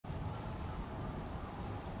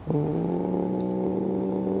Oh,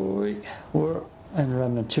 we're in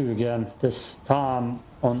Remnant 2 again. This time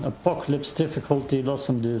on Apocalypse difficulty,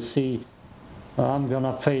 Losomn DLC. I'm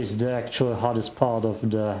gonna face the actual hardest part of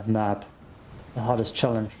the map. The hardest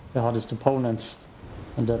challenge, the hardest opponents.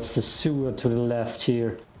 And that's the sewer to the left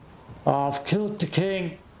here. I've killed the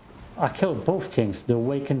king. I killed both kings, the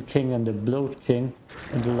Awakened King and the Bloat King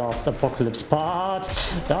in the last Apocalypse part.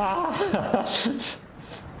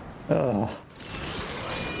 Oh.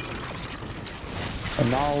 And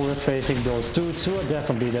now we're facing those dudes who are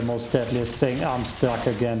definitely the most deadliest thing. I'm stuck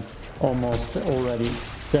again, almost already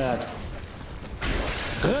dead.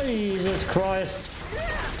 Jesus Christ!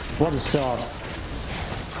 What a start.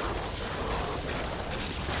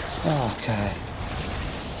 Okay.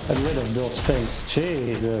 Get rid of those things.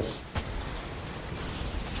 Jesus.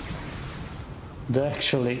 The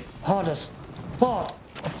actually hardest part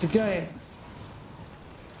of the game.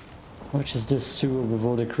 Which is this sewer with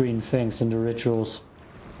all the green things and the rituals.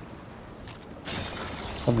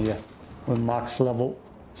 Come here. We're max level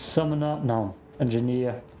summoner. No.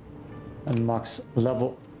 Engineer. And max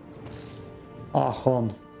level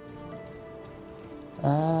Archon.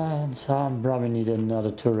 And so I probably need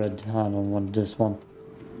another turret. I don't want this one.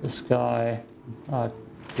 This guy. I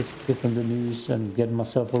give him the news and get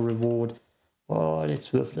myself a reward. But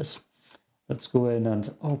it's worthless. Let's go in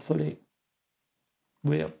and hopefully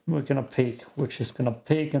we're gonna peak, which is gonna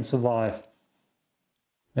peak and survive.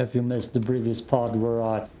 If you missed the previous part where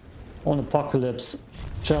I on Apocalypse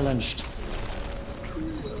challenged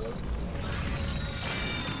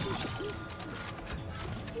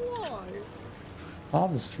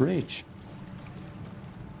Harvest Reach.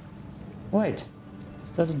 Wait,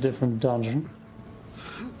 is that a different dungeon?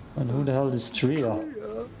 And who the hell is Tria?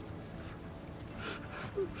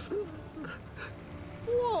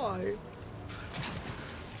 Why?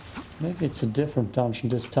 Maybe it's a different dungeon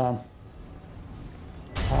this time.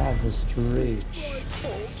 Harvest Reach. My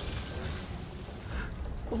fault.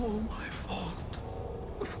 Oh, my fault.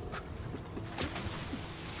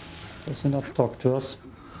 Does he not talk to us?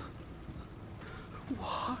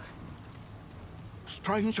 Why?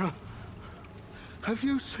 Stranger, have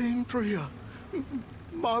you seen Dria?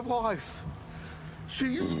 My wife.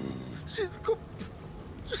 She's got...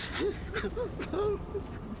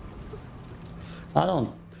 I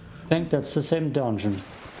don't think that's the same dungeon.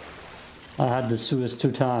 I had the sewers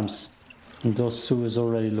 2 times, and those sewers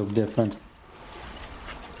already look different.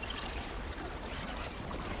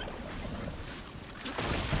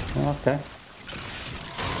 Okay.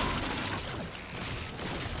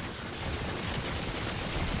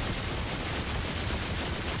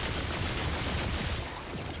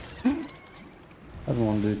 That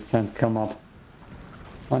one dude can't come up.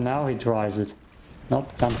 Oh, now he tries it.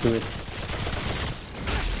 Nope, can't do it.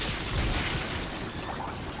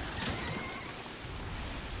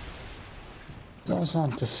 Those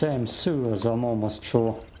aren't the same sewers, I'm almost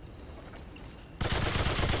sure.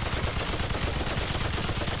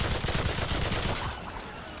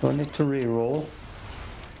 Do I need to re-roll?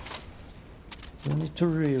 Do I need to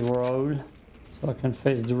re-roll so I can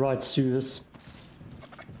face the right sewers?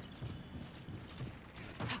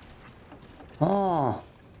 Ah,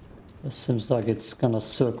 this seems like it's gonna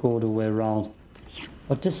circle all the way around.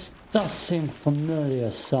 But this does seem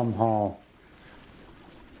familiar somehow.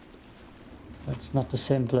 It's not the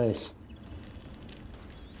same place.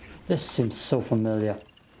 This seems so familiar.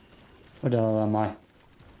 Where the hell am I?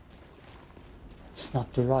 It's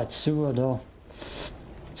not the right sewer though.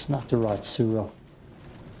 It's not the right sewer.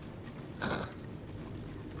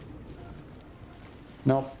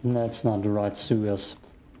 Nope, that's not the right sewers.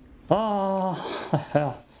 Ah,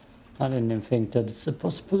 I didn't even think that it's a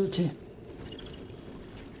possibility.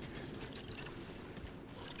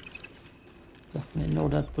 Definitely know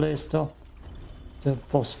that place though. The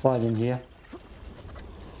boss fight in here.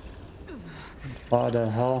 Why the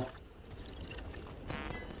hell?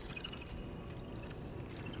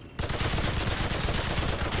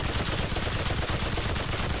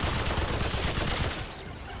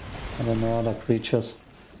 I don't know other creatures.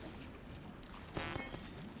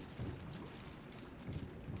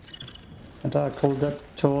 And I call that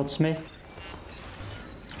towards me.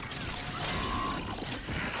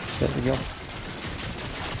 There we go.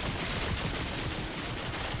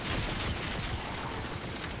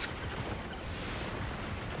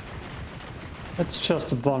 It's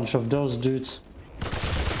just a bunch of those dudes.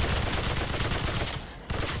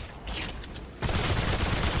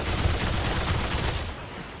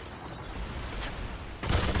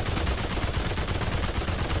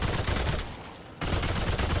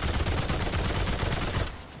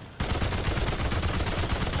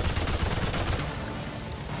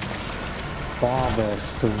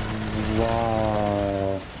 Harvest.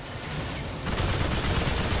 Wow.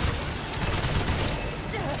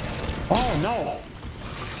 Oh no!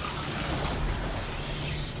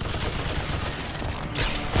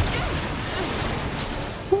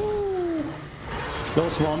 Woo.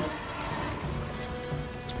 Close one.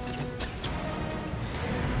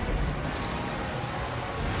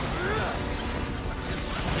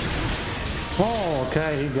 Oh,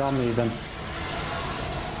 okay, he got me then.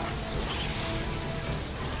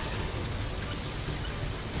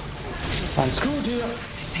 I'm screwed here.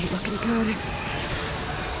 This ain't looking good.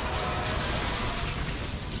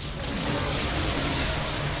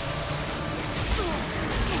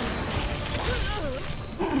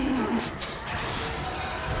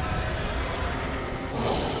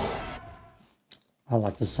 I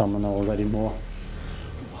like the summon already more.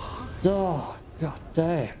 Oh, god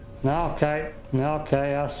damn. Okay,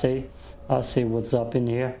 okay, I see. I see what's up in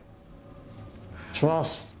here.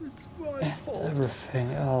 Trust and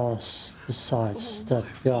everything else besides that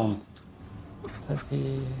gun.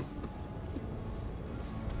 Maybe...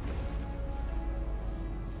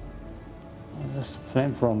 There's the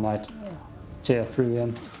flamethrower might tear through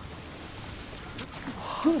him.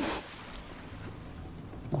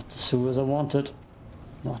 Not the sewers I wanted.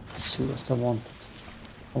 Not the sewers I wanted.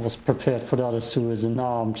 I was prepared for the other sewers and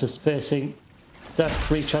now I'm just facing that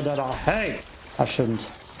creature that I hate. I shouldn't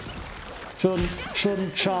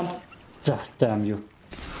jump. Damn you.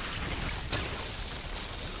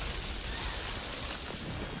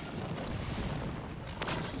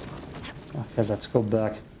 Okay, let's go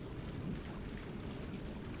back.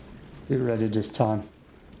 Be ready this time.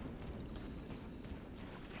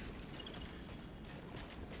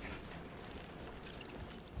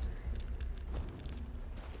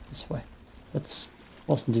 This way. That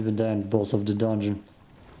wasn't even the end boss of the dungeon.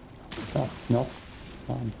 Oh, no.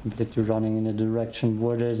 I'm completely running in a direction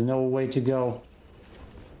where there's no way to go.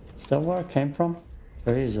 Is that where I came from?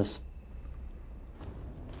 Jesus.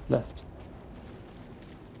 Left.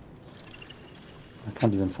 I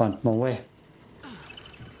can't even find my way.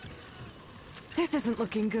 This isn't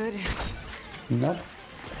looking good. Nope.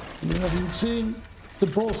 We haven't seen the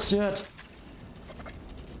boss yet.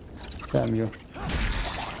 Damn you.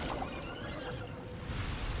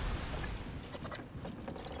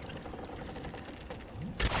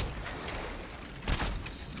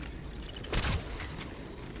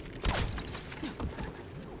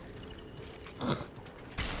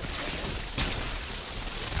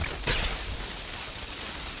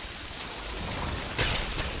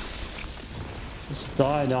 Just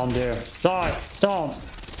die down there. Die down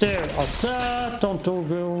there. I said don't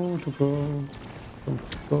go too close.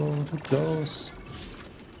 Don't go too close.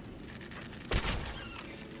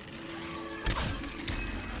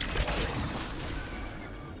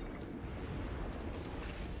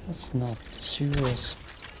 That's not serious.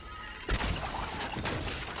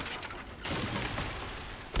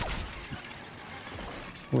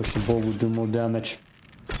 Wish the bow would do more damage.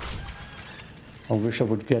 I wish I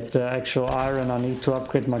would get the actual iron. I need to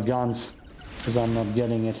upgrade my guns because I'm not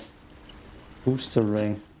getting it. Booster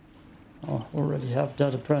ring. Oh, already have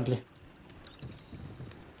that apparently.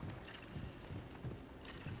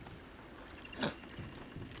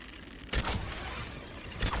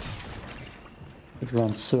 It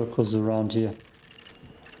runs circles around here.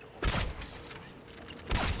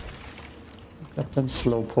 Got them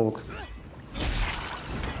slowpoke.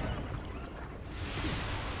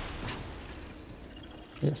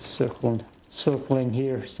 Yes, circling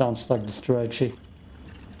here sounds like the strategy.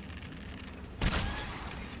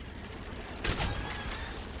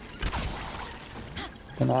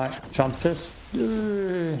 Can I jump this?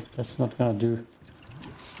 That's not gonna do.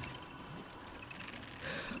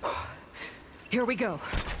 Here we go.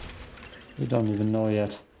 You don't even know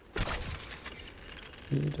yet.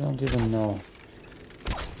 You don't even know.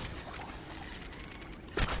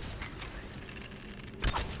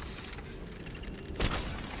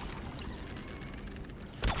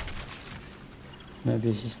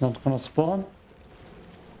 Maybe he's not gonna spawn?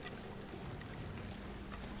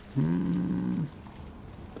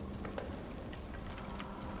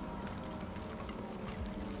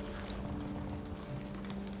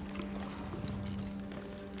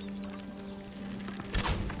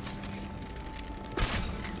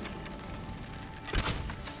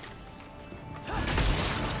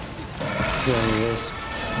 There he is.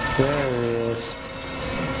 There he is.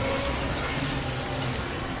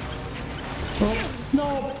 Oh,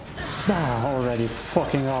 no! Ah, already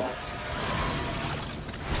fucking up.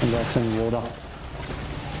 And that's in water.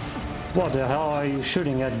 What the hell are you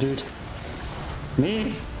shooting at, dude?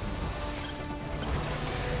 Me?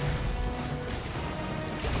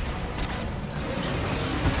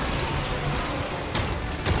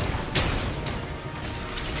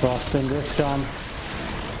 trust in this gun.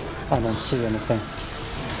 I don't see anything.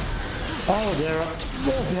 Oh, there are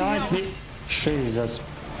more behind me. Jesus.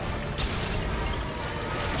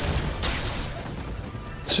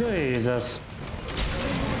 Jesus.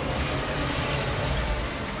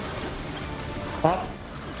 Up,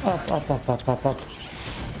 up, up, up, up, up, up.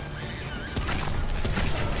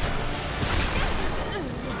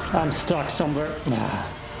 I'm stuck somewhere.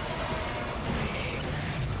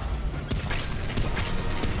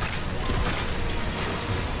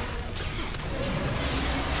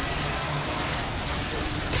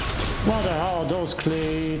 What the hell are those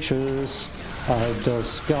creatures? I hate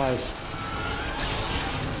those guys.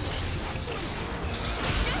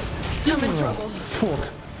 I'm in trouble. Fuck.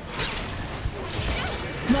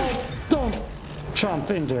 No, don't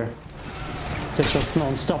jump in there. It's just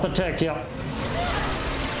non-stop attack, yeah.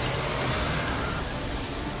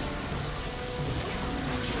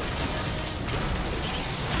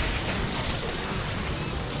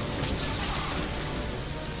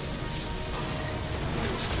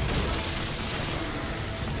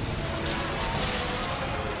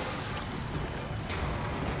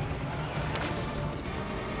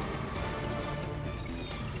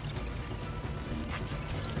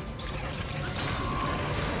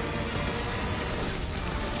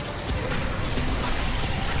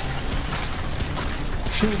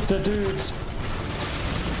 Shoot the dudes!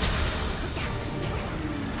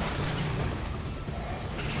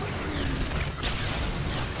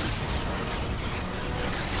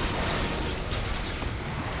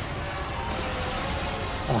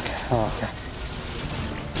 Okay.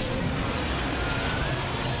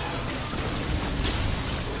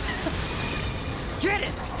 Get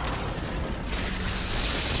it!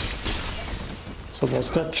 So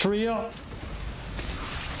was that trio?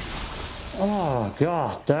 Oh,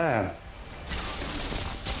 god damn.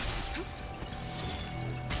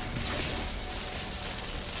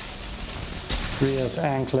 Tria's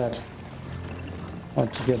anklet.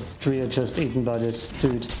 Not to get Tria just eaten by this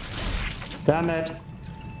dude. Damn it!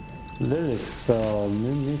 Lily fell.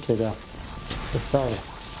 Nu mutator. Fell.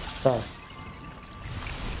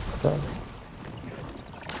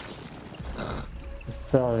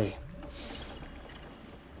 Felly.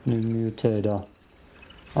 Nu mutator.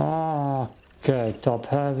 Okay, top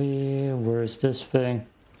heavy. Where is this thing?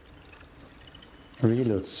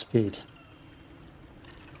 Reload speed.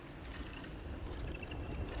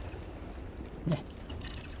 Yeah.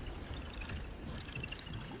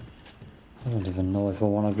 I don't even know if I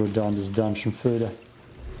want to go down this dungeon further.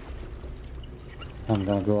 I'm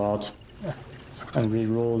gonna go out and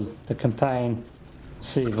re-roll the campaign.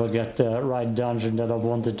 See if I get the right dungeon that I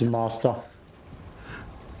wanted to master.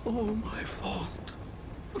 All my fault.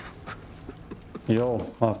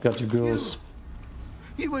 Yo, I've got your girls.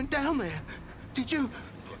 You went down there. Did you?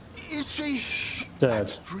 Is she? Dead.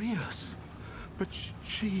 That's Tria's. But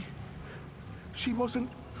she wasn't.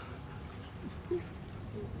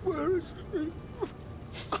 Where is she?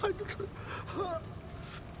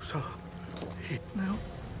 So, hit now.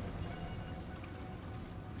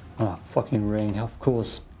 Ah, fucking ring, of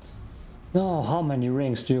course. No, how many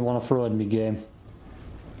rings do you want to throw at me, game?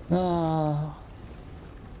 No.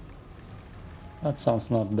 That sounds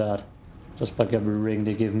not bad. Just like every ring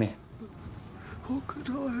they give me. What could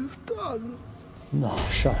I have done? No,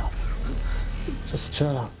 shut up. Just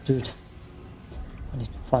shut up, dude. I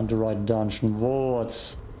need to find the right dungeon.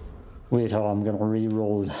 What's... Wait, how I'm gonna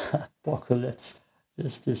re-roll Apocalypse.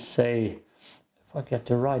 Just to say, if I get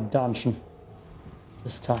the right dungeon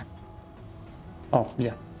this time. Oh,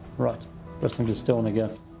 yeah, right. Pressing the stone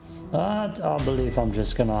again. And I believe I'm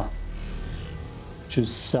just gonna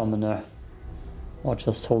choose Summoner. Or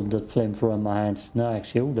just hold that flamethrower in my hands. No,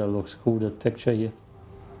 actually, oh, that looks cool, that picture here.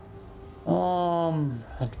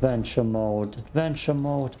 Adventure mode,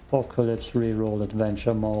 Apocalypse, reroll,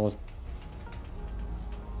 adventure mode.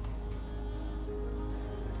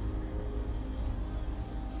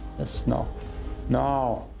 Yes, no.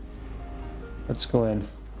 Let's go in.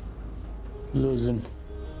 Losomn.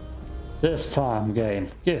 This time, game,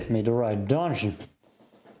 give me the right dungeon.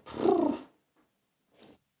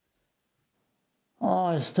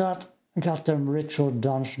 Oh, is that goddamn ritual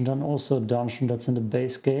dungeon then also a dungeon that's in the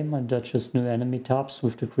base game and that's just new enemy types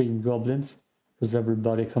with the green goblins? Because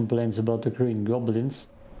everybody complains about the green goblins.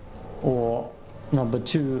 Or number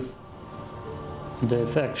two,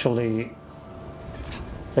 they've actually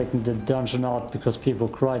taken the dungeon out because people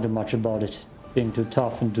cry too much about it being too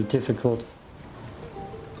tough and too difficult.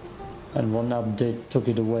 And one update took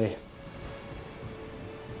it away.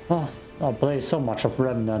 Oh, I play so much of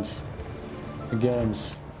Remnant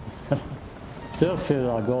games. Still feel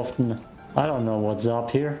like often I don't know what's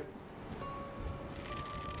up here.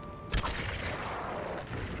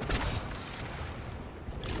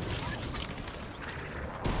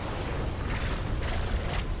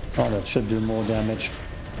 Oh, that should do more damage.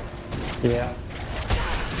 Yeah.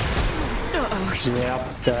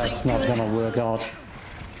 Yep, that's not gonna work out.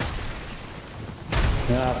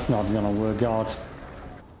 That's not gonna work out.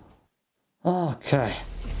 Okay.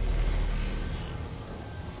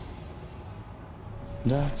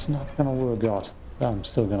 That's not gonna work out. I'm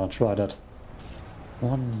still gonna try that.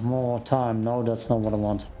 One more time. No, that's not what I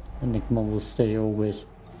want. Enigma will stay always.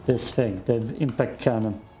 This thing, the impact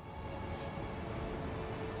cannon.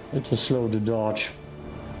 It's too slow to dodge.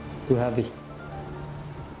 Too heavy.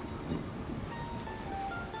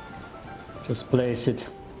 Just place it.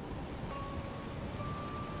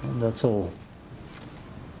 And that's all.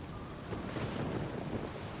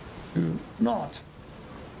 Do not.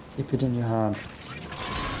 Keep it in your hand.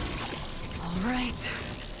 All right.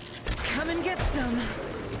 Come and get some.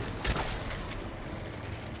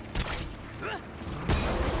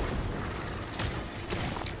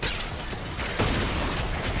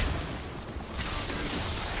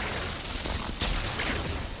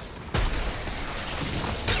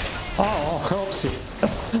 Oh, oopsie.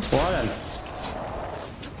 What then?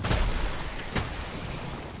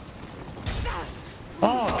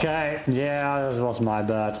 Okay, yeah, this was my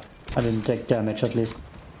bad. I didn't take damage at least.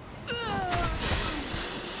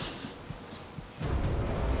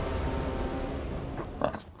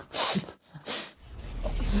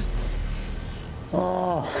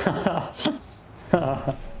 Oh.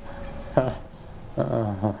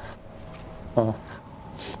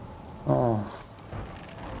 Oh.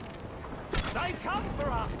 They come for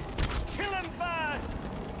us! Kill them first!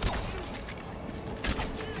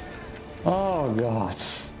 Oh god.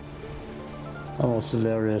 That was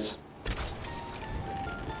hilarious.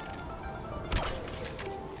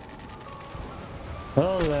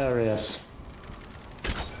 Hilarious.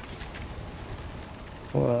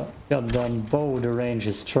 Well, goddamn bow, the range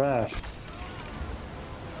is trash.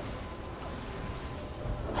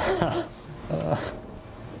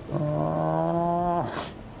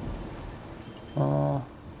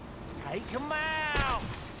 Take them out!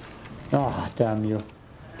 Ah, damn you.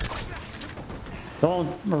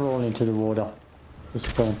 Don't roll into the water.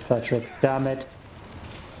 Just don't, Patrick. Damn it.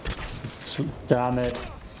 Damn it.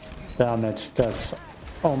 Damn it. That's...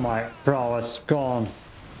 Oh, my prowess gone.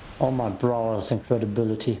 Oh, my prowess and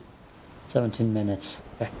credibility. 17 minutes.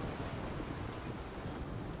 Okay.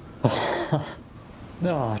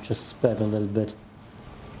 No, I just sped a little bit.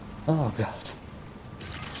 Oh, God.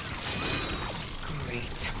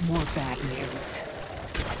 Great. More bad news.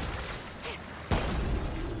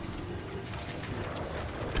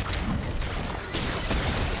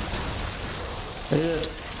 Hit.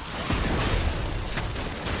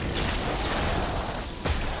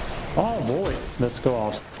 Oh boy, let's go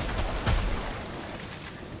out.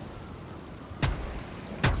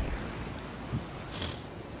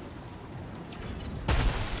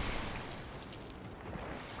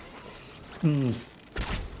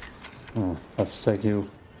 Let's take you.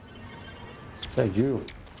 Let's take you.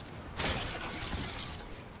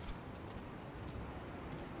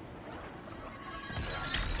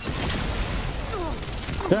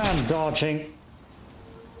 Damn dodging.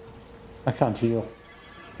 I can't heal.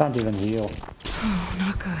 Can't even heal. Oh,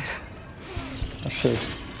 not good. Oh shit.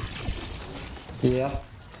 Yeah,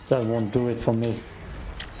 that won't do it for me.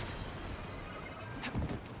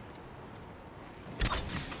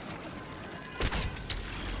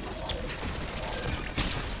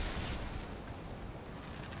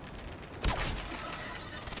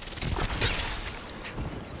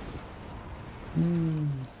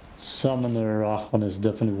 Summoner Archon is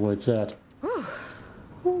definitely where it's at.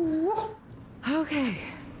 Okay.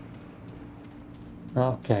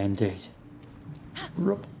 Okay, indeed.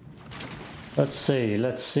 Let's see.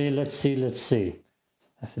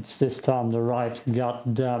 If it's this time the right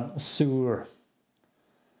goddamn sewer.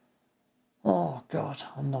 Oh god,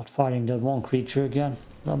 I'm not fighting that one creature again,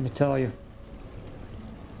 let me tell you.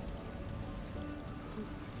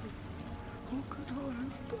 What could I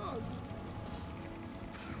have done?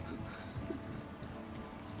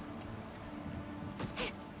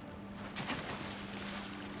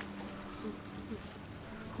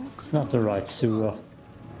 It's not the right sewer.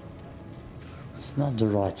 It's not the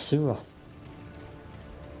right sewer.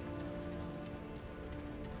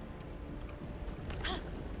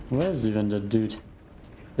 Where's even the dude?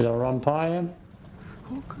 Did I run by him?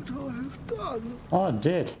 What could I have done? Oh, I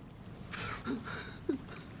did.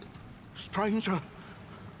 Stranger,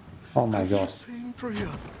 Oh my have you god. seen Dran?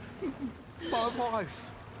 My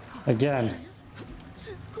wife. Again.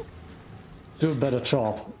 Do a better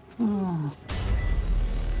job.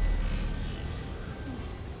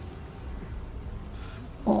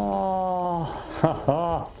 Oh,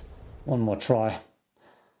 haha. One more try.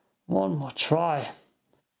 One more try.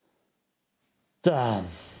 Damn.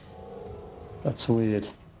 That's weird.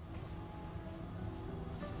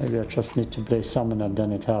 Maybe I just need to play summon and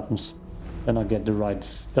then it happens. Then I get the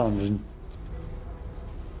right dungeon.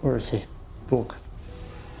 Where is he? Book.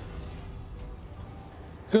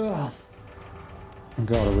 God,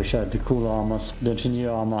 I wish I had the cool armors. The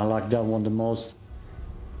engineer armor, I like that one the most.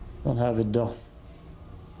 Don't have it though.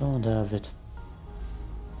 Don't have it.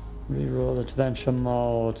 Reroll adventure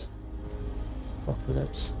mode.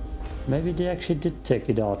 Apocalypse. Maybe they actually did take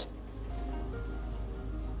it out.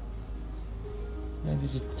 Maybe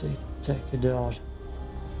they take it out.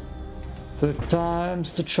 3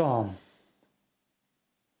 times the charm.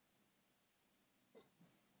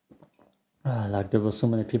 Like there were so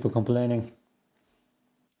many people complaining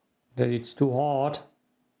that it's too hard.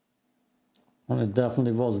 And it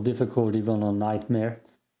definitely was difficult even on Nightmare.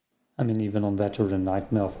 I mean even on Veteran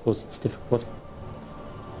Nightmare of course it's difficult.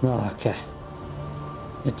 Okay.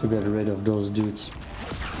 Need to get rid of those dudes.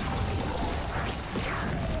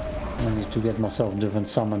 I need to get myself different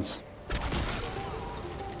summons.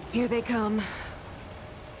 Here they come.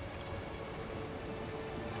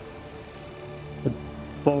 The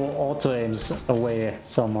bow auto aims away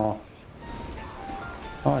somehow.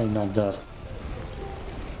 Oh, he's not dead.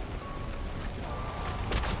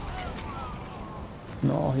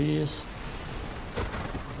 No, he is.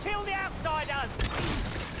 Kill the outsiders!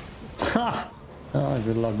 Ha! Oh,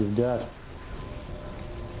 good luck with that.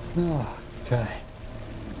 Oh, okay.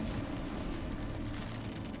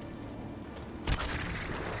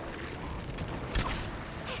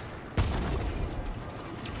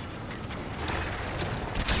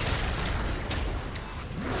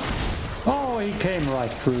 Oh, he came right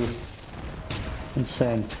through.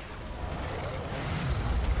 Insane.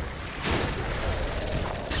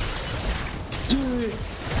 Do it.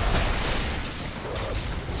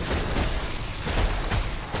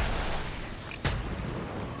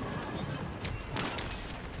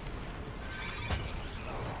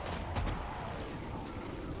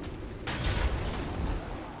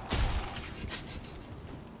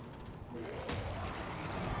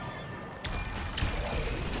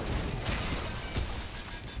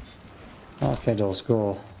 Okay, those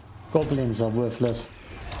goblins are worthless.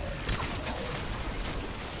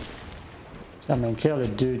 I mean, kill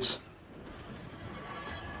it, dudes.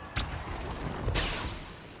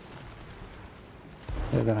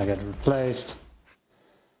 You're gonna get replaced.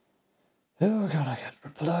 You're gonna get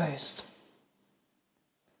replaced.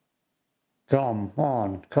 Come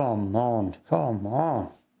on, come on, come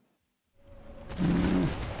on.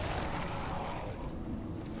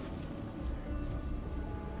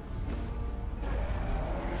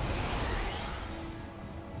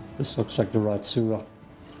 This looks like the right sewer.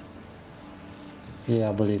 Yeah,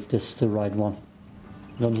 I believe this is the right one.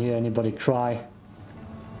 Don't hear anybody cry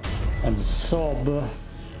and sob.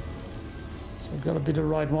 So gotta be the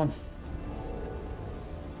right one.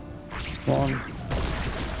 1,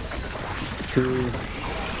 2.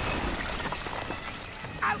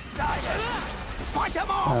 Outsiders! Fight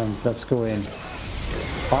them off! And let's go in.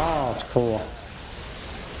 Hardcore.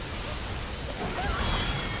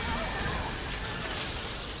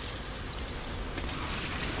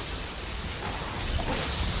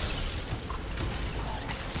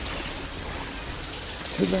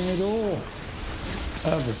 Killing it all.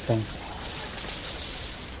 Everything.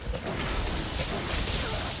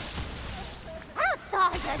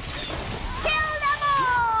 Outsiders! Kill them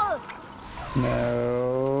all!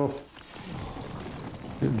 No.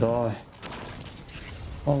 You die.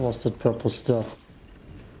 What was that purple stuff?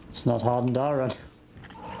 It's not hardened iron.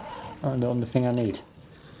 Oh, the only thing I need.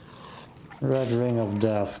 Red ring of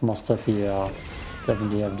death. Must have, yeah.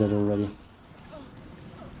 Definitely have that already.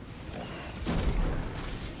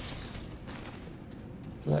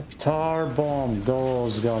 Black tar bomb.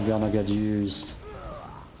 Those are gonna get used.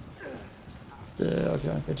 They are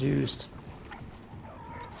gonna get used.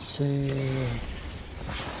 Let's see.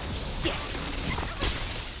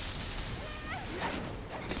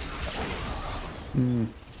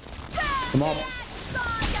 Come on.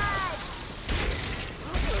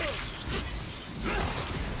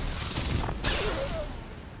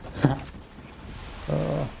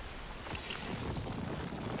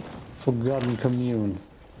 Forgotten Commune.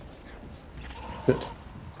 Good.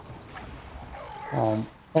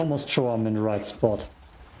 Almost sure I'm in the right spot.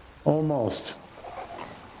 Almost.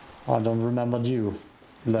 I don't remember you,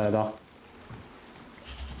 ladder.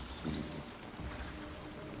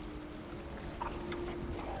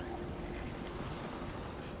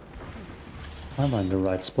 I'm in the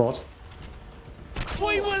right spot.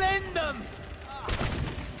 We will end them!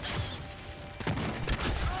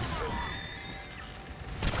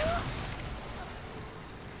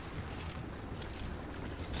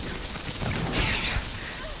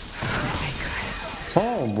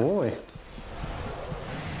 Oh boy.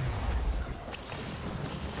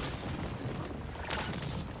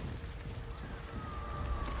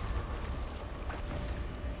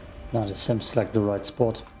 Now this seems like the right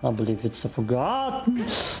spot. I believe it's the Forgotten.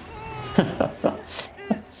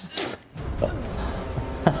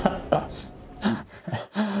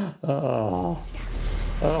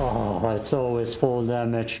 Oh, it's always full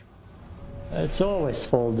damage. It's always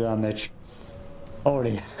full damage.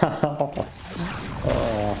 Holy.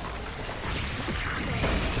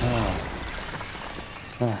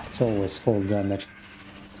 It's always full damage.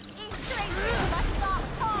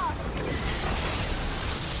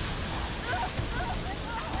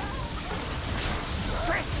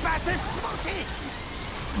 Trespassers spotted!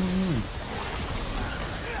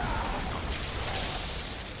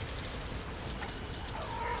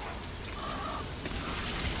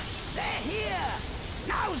 They're here!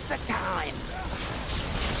 Now's the time!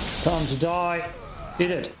 Time to die.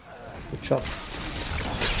 Eat it. Good job.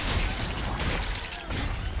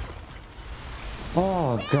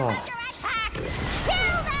 Oh god.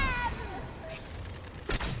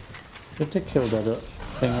 Did they kill that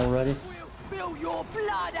thing already? We'll feel your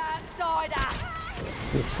blood, outsider!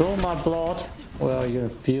 You feel my blood? Well, you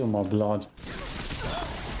feel my blood.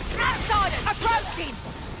 Outsiders, approaching!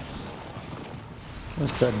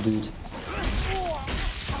 What's that dude?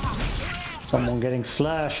 Someone getting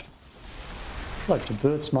slashed. Like the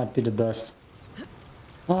birds might be the best.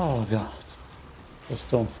 Oh god. Just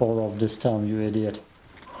don't fall off this time, you idiot.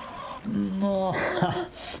 No.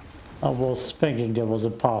 I was thinking there was a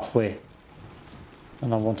pathway.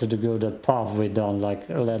 And I wanted to go that pathway down like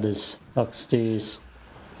ladders, like stairs.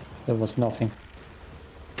 There was nothing.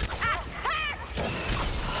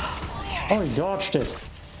 Oh, he dodged it.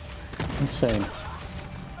 Insane.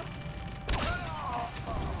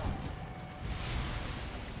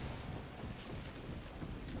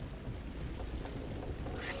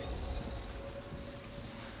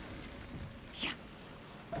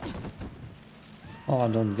 Oh, I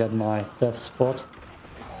don't get my death spot.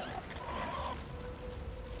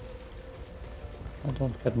 I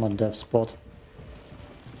don't get my death spot.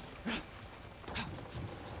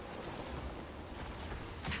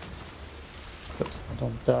 Good, I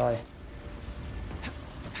don't die.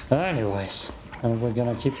 Anyways, and we're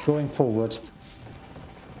gonna keep going forward.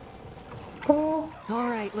 Oh, All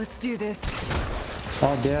right, let's do this.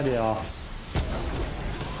 oh there they are.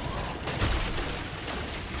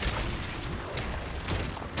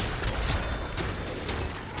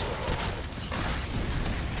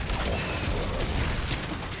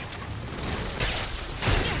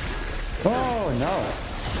 Oh no!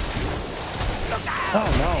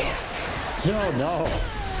 Oh no! Oh no!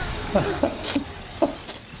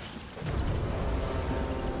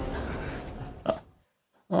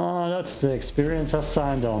 Oh, that's the experience I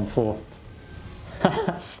signed on for.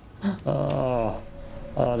 Oh,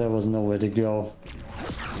 there was nowhere to go.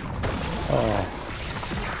 Oh,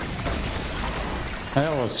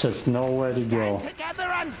 there was just nowhere to go. Together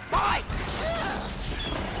and fight!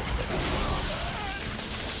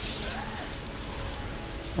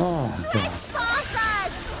 Oh god.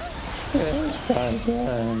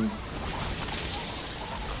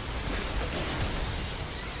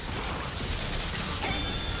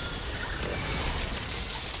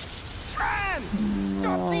 Dran!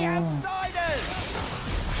 Stop the outsiders!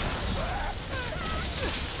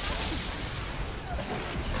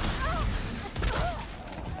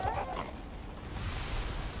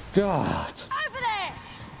 God. Over there!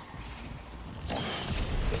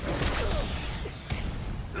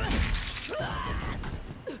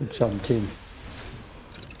 Good job, team.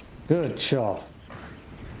 Good job.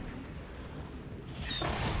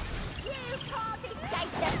 You can't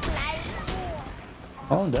escape the flame!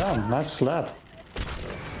 Oh damn, nice slap.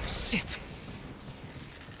 Shit.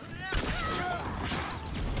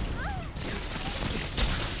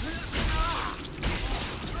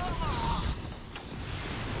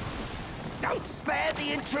 Don't spare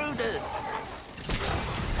the intruders!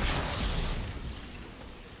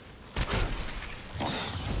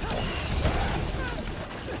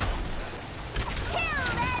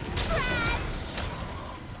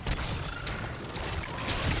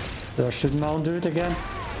 Should Mount do it again?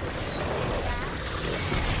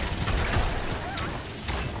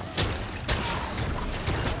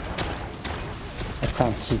 I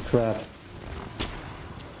can't see crap.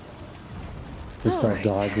 Just have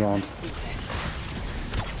the high ground. Let's do this.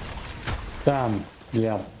 Damn,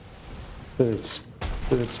 yeah. Birds.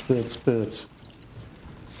 Birds, birds, birds.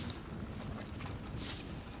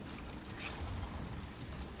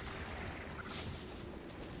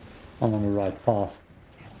 I'm on the right path.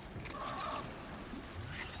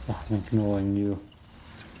 I'm ignoring you.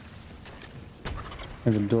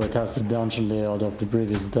 Even though it has the dungeon layout of the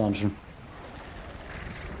previous dungeon.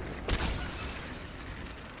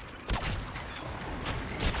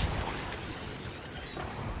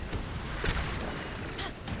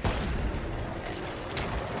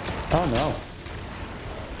 Oh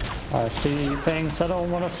no. I see things I don't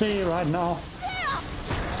want to see right now.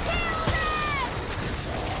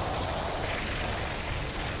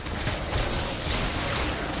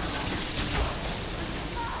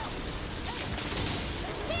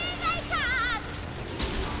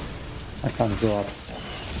 I can't go up.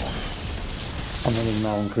 I'm not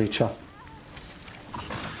my own creature.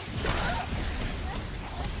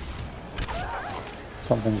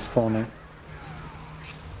 Something is spawning.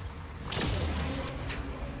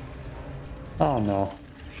 Oh no.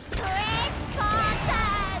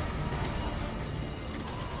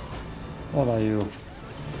 What are you?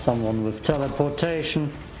 Someone with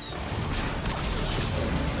teleportation?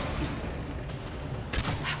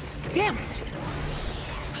 Damn it!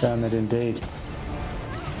 Damn it indeed.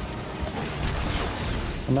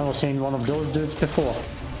 I've never seen one of those dudes before.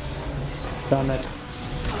 Damn it.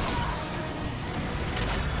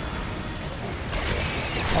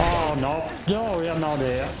 Oh no. No, yeah, now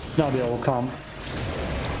they all come.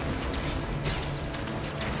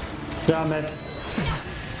 Damn it.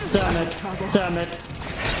 Damn it. Damn it.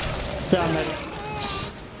 Damn it.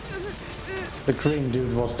 The green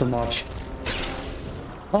dude was too much.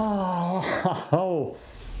 Oh.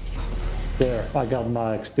 There, I got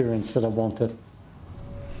my experience that I wanted.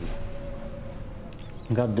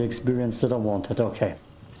 Got the experience that I wanted, okay.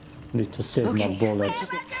 Need to save my bullets.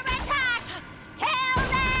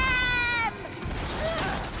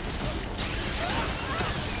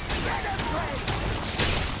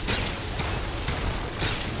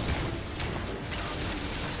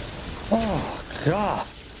 Oh, god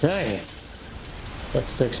dang.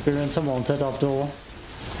 That's the experience I wanted after all.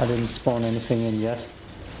 I didn't spawn anything in yet.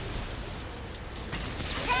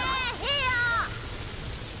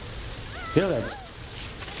 Kill it.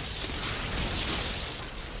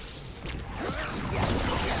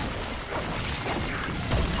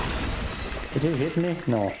 Did he hit me?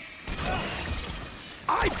 No.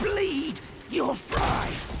 I bleed. You'll fry.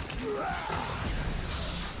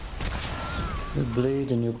 You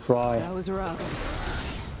bleed and you cry. That was rough.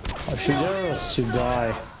 Oh, she does. You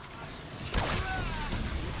die.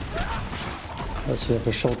 Unless you have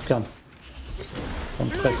a shotgun.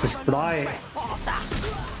 Don't press it. Fly.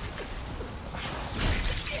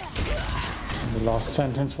 The last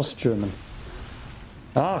sentence was German.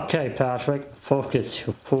 Okay, Patrick, focus,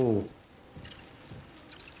 you fool.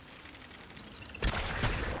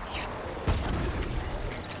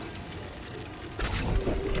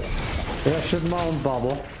 Yeah, shoot my own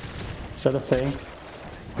bubble. Is that a thing?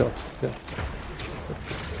 Good, good.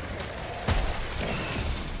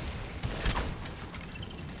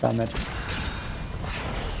 Damn it.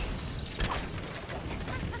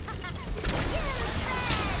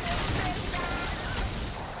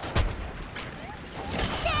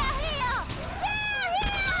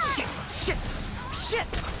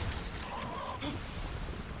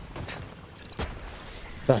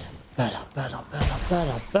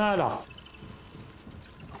 Better.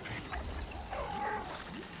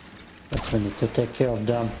 Guess we need to take care of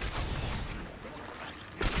them.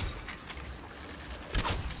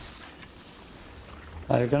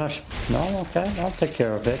 Are you gonna no? Okay, I'll take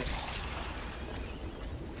care of it.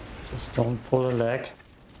 Just don't pull a leg.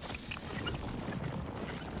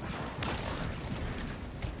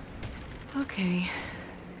 Okay.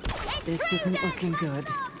 This isn't looking good.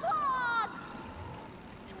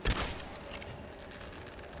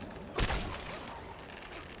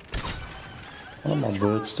 What are my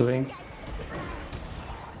birds doing?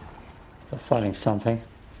 They're fighting something.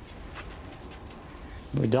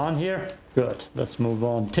 We done here? Good. Let's move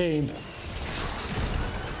on, team.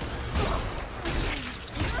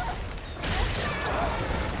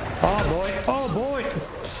 Oh boy! Oh boy!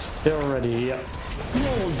 They're already here.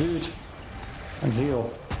 Whoa, dude! And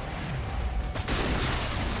heal.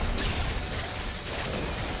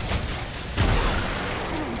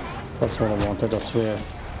 That's what I wanted, I swear.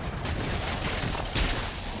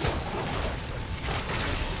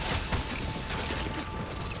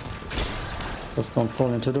 Just don't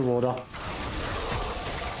fall into the water.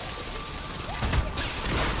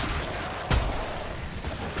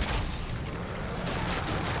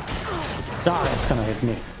 Ah, it's gonna hit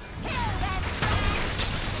me.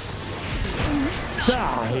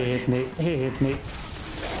 Ah, he hit me. He hit me.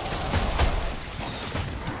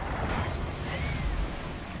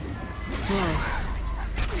 Whoa.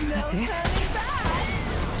 That's it?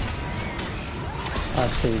 I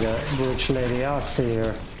see the butch lady. I see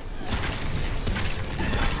her.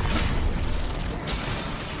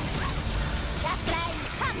 The flame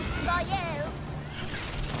comes for you.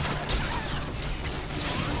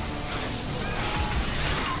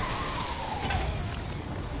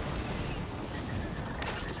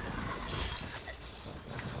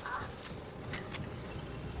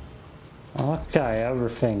 Okay,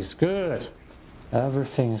 everything's good.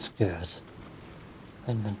 Everything's good.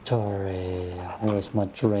 Inventory. Where's my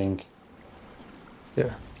drink?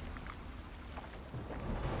 Here.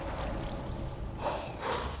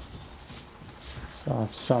 So I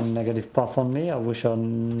have some negative buff on me. I wish I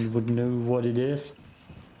would know what it is.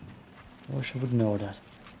 I wish I would know that.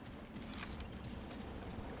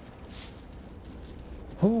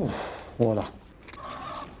 Ooh, water.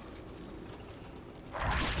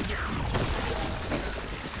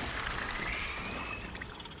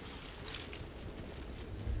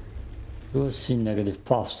 You'll see negative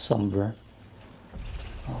buffs somewhere.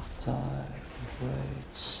 Archetype,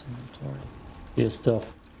 rates, inventory. Here's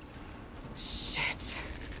stuff. Shit.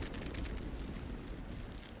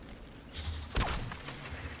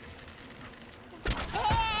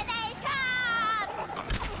 Here they come.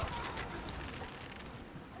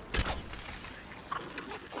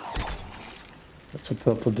 That's a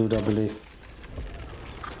purple dude, I believe.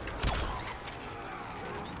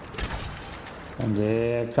 And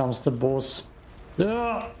there comes the boss.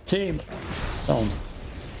 Ah, team! Don't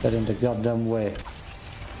get in the goddamn way.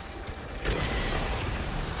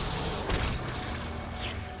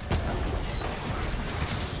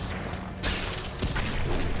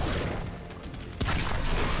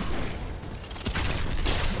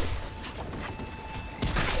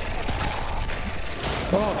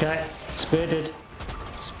 Okay, spit it.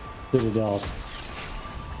 Spit it out.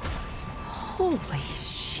 Holy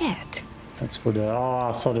shit. Let's go there. Oh,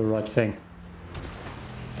 I saw the right thing.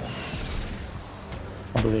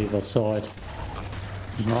 I believe I saw it.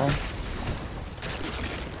 No?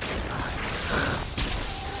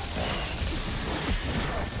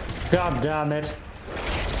 God damn it.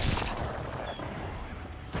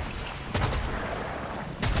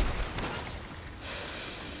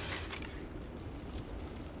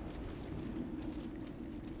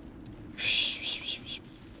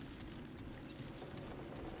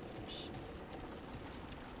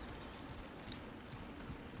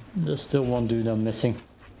 There's still one dude I'm missing.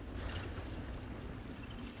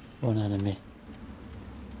 One enemy.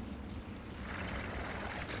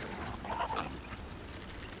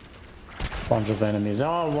 Bunch of enemies.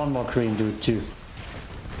 Oh, one more green dude too.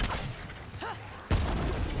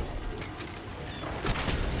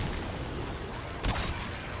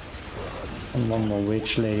 And one more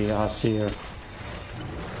witch lady. I see her.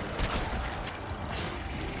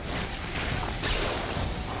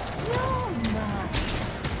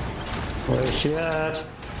 Where is she at?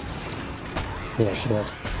 Yeah, she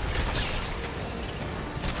at.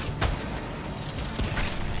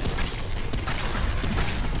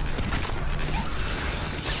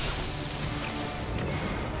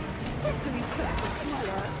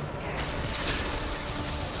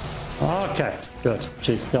 Okay, good.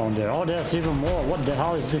 She's down there. Oh, there's even more. What the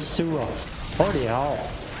hell is this sewer? Holy hell.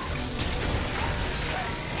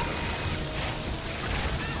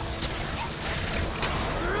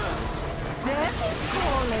 Death is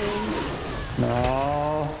calling. No.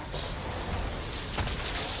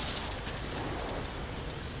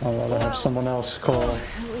 I'd rather have someone else call. At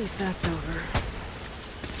least that's over.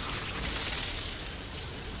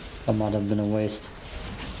 That might have been a waste.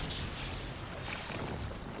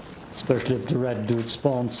 Especially if the red dude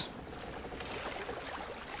spawns.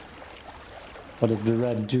 But if the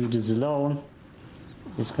red dude is alone,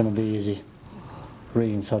 it's gonna be easy.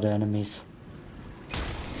 Greens are the enemies.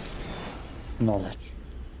 Knowledge.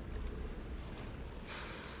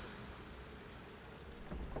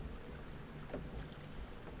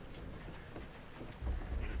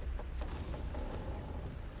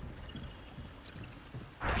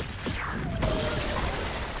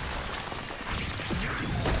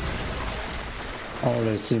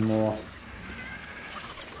 Oh, I see more.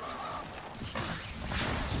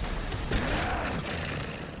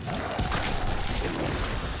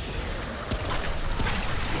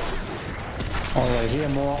 Alright, here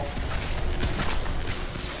more.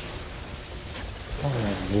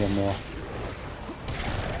 Alright, here more.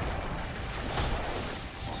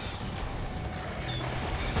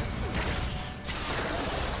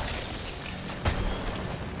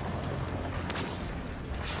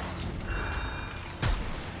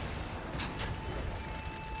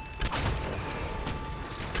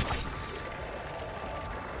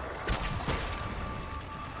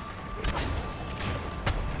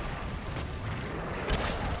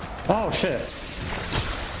 Oh shit.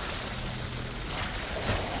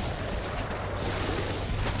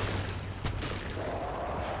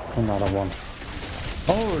 Another one.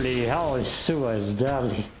 Holy hell, this sewer is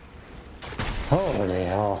deadly. Holy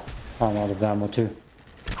hell. I'm out of ammo too.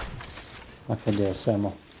 Okay, there's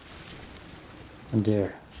ammo. And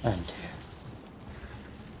there. And there.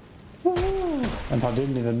 Woo! And I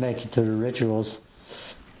didn't even make it to the rituals.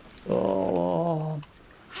 Oh.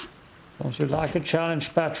 Don't you like a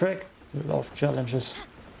challenge, Patrick? You love challenges.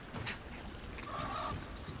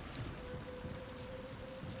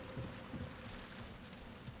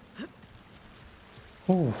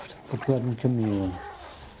 Oh, the forgotten commune.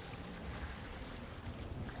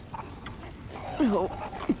 Oh.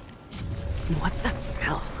 What's that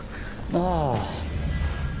smell? Ah.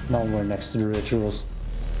 Now we're next to the rituals.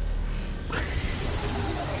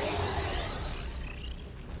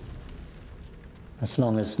 As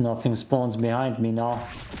long as nothing spawns behind me now.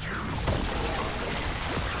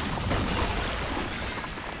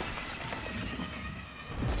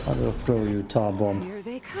 I will throw you tar bomb. Here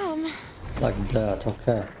they come. Like that,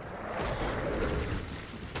 okay.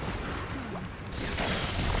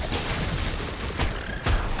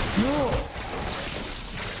 No!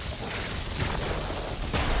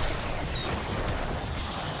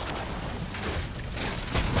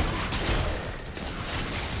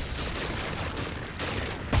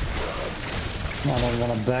 I don't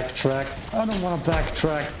want to backtrack. I don't want to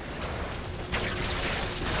backtrack.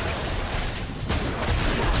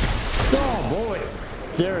 Oh boy!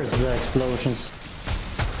 There's the explosions.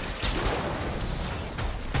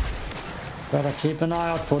 Gotta keep an eye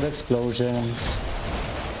out for the explosions.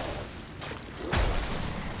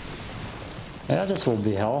 Yeah, this will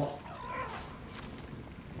be hell.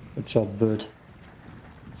 Good job, bird.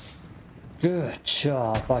 Good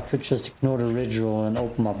job. I could just ignore the ritual and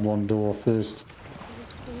open up one door first.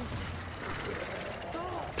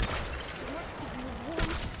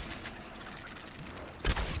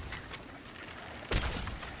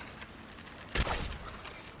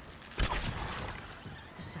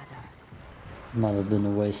 Might have been a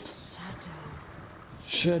waste.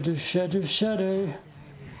 Shadow, shadow, shadow.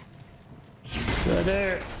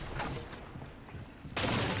 Shadow.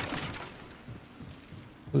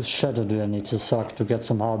 Whose shadow do I need to suck to get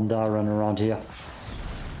some hardened iron around here?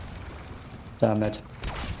 Damn it.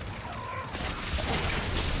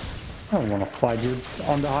 I don't want to fight you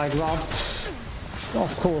on the high ground.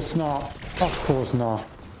 Of course not. Of course not.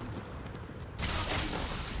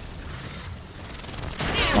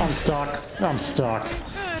 I'm stuck. I'm stuck.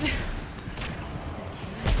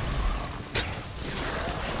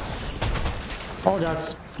 Oh,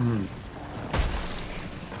 that's...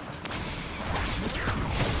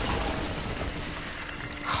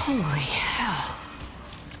 Holy hell.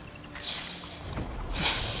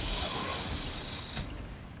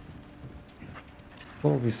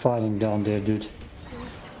 What are we fighting down there, dude?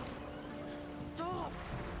 Stop.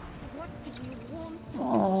 What do you want?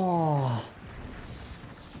 Oh.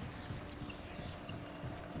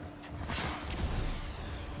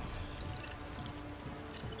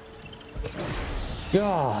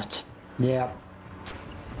 God. Yeah.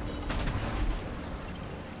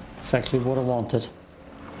 Exactly what I wanted.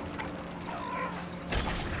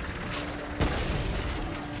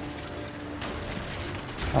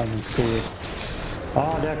 I can see it.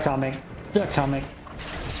 Oh, they're coming. They're coming.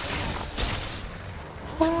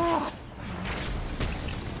 Ah.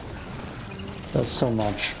 There's so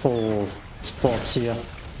much full spots here.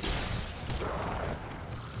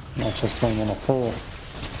 I just don't want to fall.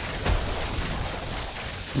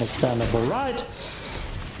 Understandable, right?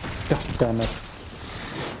 God damn it.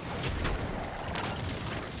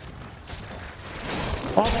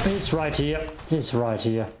 Oh, he's right here. He's right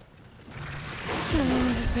here.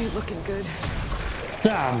 Oh, this ain't looking good.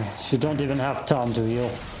 Damn, you don't even have time to heal.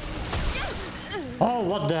 Oh,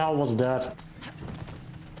 what the hell was that?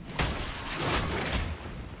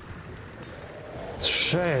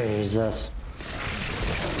 Jesus.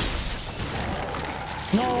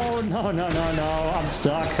 No, no, no, no, no. I'm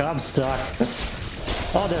stuck. I'm stuck.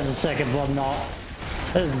 Oh, there's a second one now.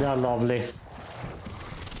 Isn't that lovely?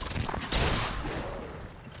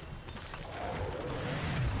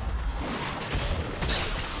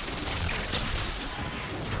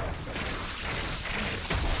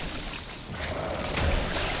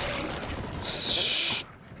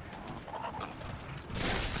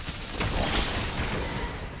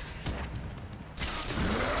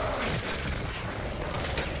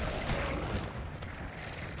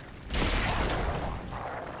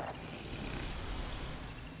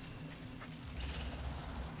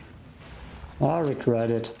 I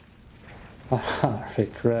regret it. I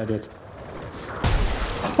regret it.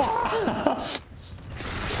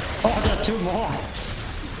 Oh, there are two more!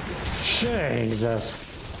 Jesus!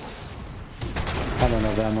 I don't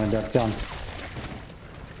know ammo in that gun.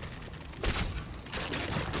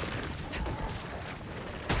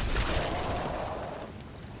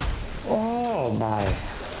 Oh my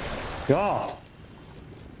god!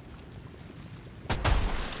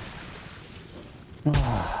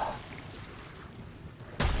 Ah.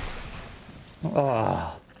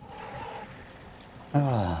 Ah.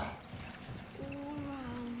 Ah.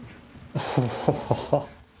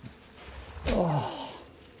 Oh.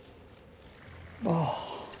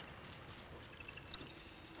 Oh.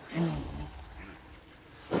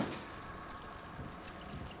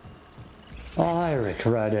 Oh. I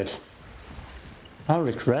regret it. I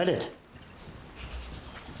regret it.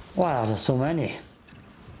 Wow, there's so many.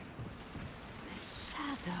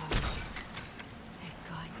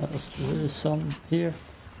 There's some here.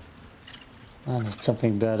 I need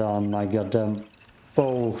something better on my goddamn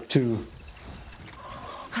bow too.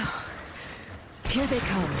 Here they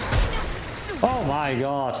come. Oh my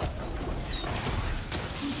god.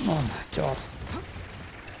 Oh my god.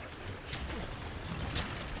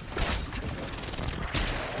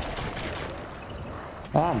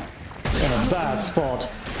 I'm in a bad spot.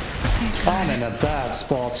 I'm in a bad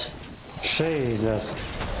spot. Jesus.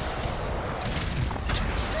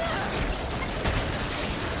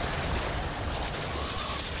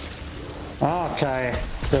 Okay,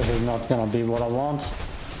 this is not gonna be what I want.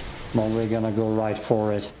 But we're gonna go right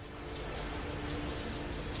for it.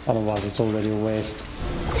 Otherwise it's already a waste.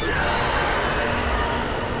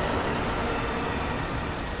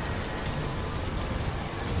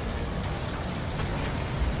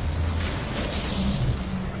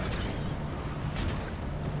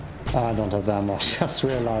 I don't have ammo. I just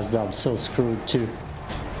realized I'm so screwed too.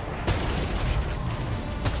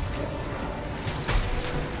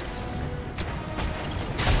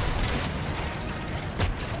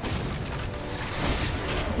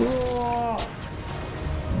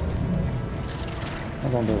 I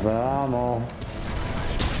don't have ammo.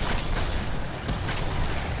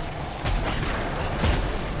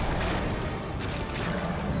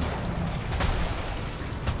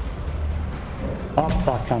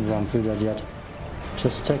 Oh, I can't run through that yet.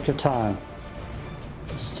 Just take your time.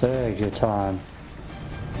 Just take your time.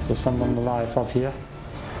 Is there someone alive up here?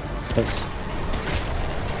 Yes.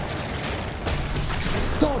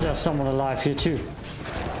 Oh, there's someone alive here too.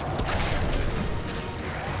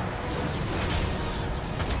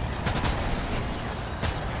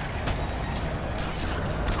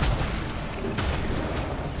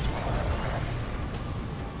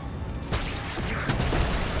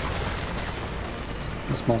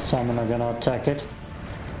 Is my summoner gonna attack it?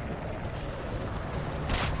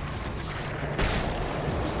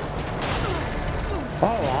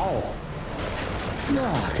 Oh, wow.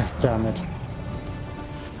 Oh, god damn it.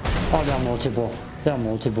 Oh, there are multiple. There are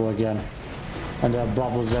multiple again. And there are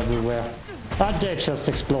bubbles everywhere. Ah, they just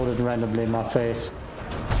exploded randomly in my face.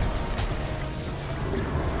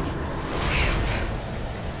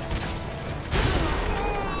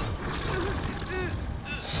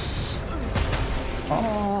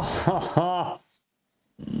 Oh, haha.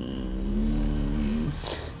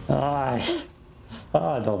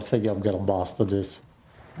 I don't think I'm gonna master this.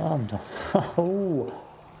 I'm not. Oh.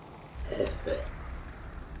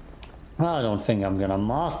 I don't think I'm gonna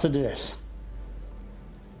master this.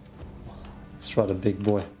 Let's try the big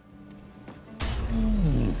boy.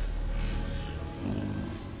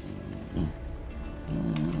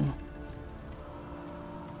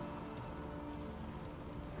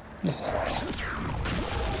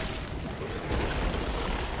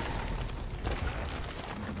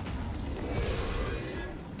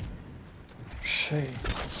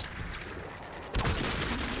 Jesus.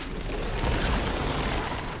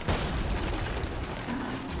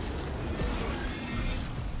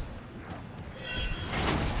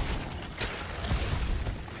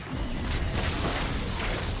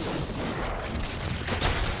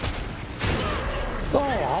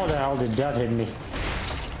 How did that hit me?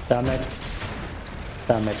 Damn it.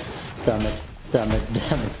 Damn it. Damn it. Damn it.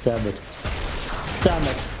 Damn it. Damn it. Damn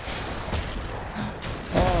it.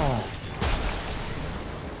 Oh.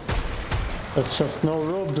 There's just no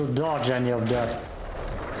room to dodge any of that.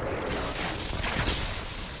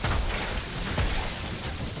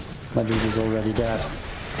 My dude is already dead.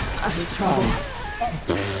 I'm in trouble.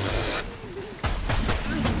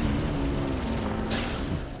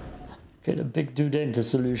 Okay, the big dude ain't the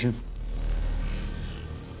solution.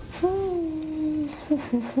 Ooh.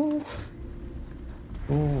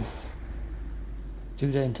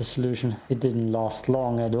 do the intersolution. It didn't last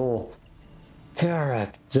long at all.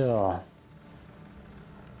 Character.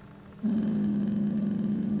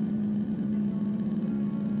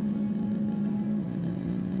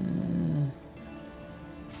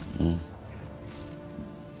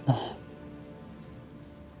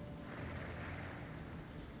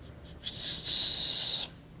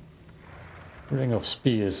 Ring of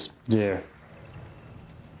Spears, there.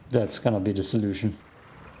 That's gonna be the solution.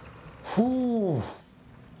 Whew.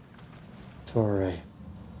 Torre.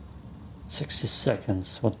 60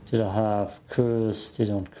 seconds. What did I have? Curse. They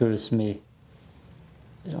don't curse me.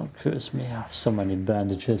 They don't curse me. I have so many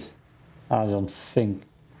bandages. I don't think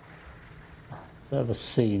I've ever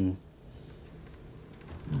seen.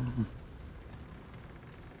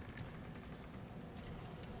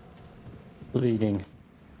 Bleeding.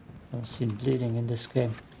 I've seen bleeding in this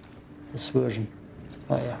game. This version.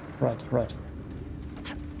 Oh yeah, right.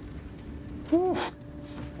 Whew.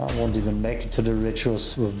 I won't even make it to the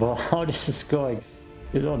rituals with how this is going.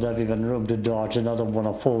 You don't have even room to dodge, and I don't want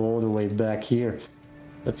to fall all the way back here.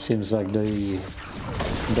 That seems like the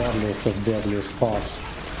deadliest of deadliest parts.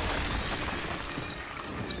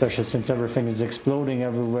 Especially since everything is exploding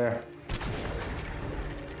everywhere.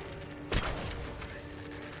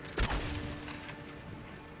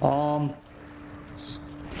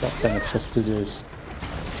 God damn it, just do this.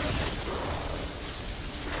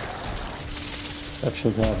 That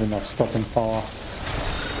should have enough stopping power.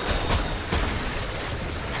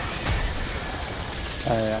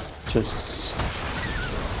 Yeah, just...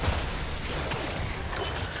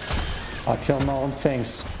 I kill my own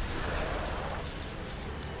things.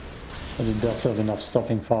 But it does have enough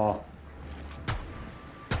stopping power.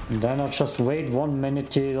 And then I'll just wait 1 minute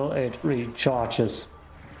till it recharges.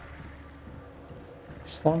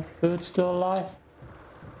 Is one bird still alive?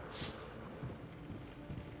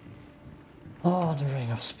 Oh, the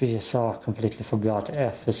Ring of Spears. Oh, I completely forgot.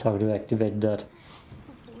 F is how to activate that.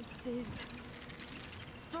 Voices.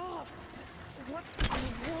 Stop! What do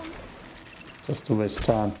you want? Just to waste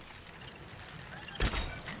time.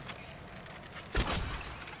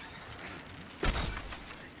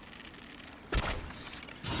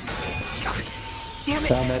 Damn it!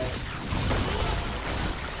 Damn it.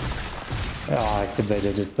 Oh, I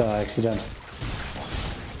activated it by accident.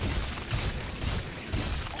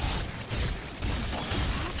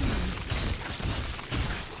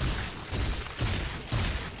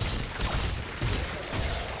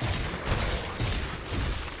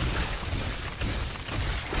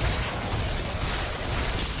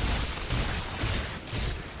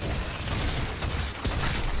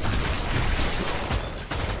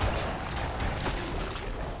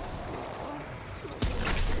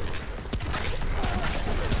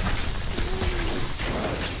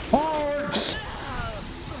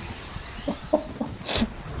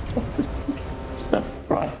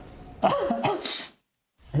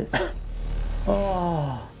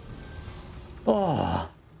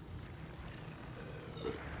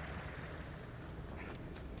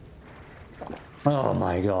 Oh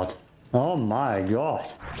my god. Oh my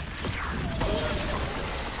god.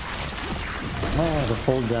 Oh, the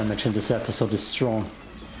fall damage in this episode is strong.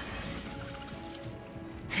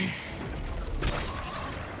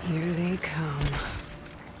 Here they come.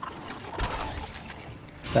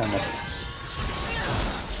 Damn it.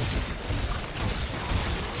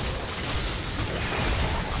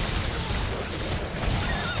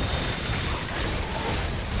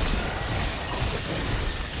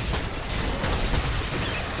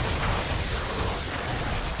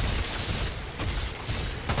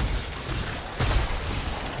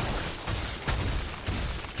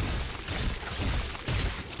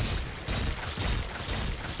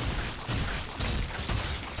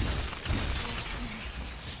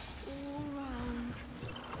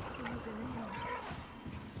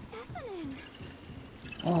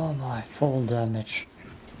 Oh my, fall damage.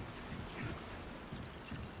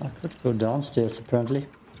 I could go downstairs apparently.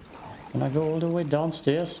 Can I go all the way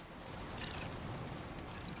downstairs?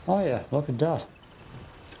 Oh yeah, look at that.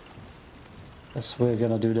 Guess we're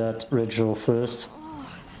gonna do that ritual first. Oh,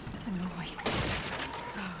 the noise.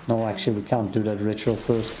 No, actually we can't do that ritual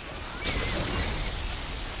first.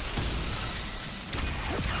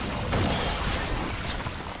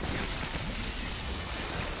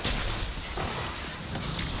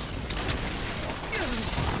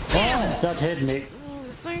 Oh, that hit me. Oh,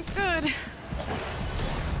 this ain't good.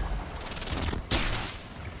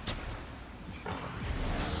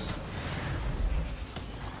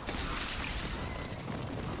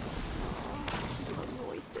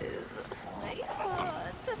 Voices. They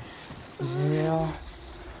hurt. Yeah,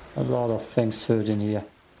 a lot of things hurt in here.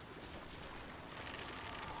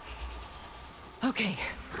 Okay,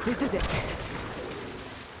 this is it.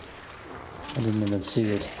 I didn't even see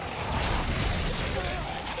it.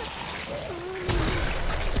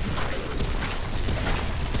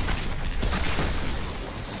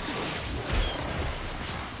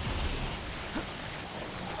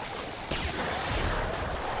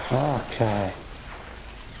 Okay.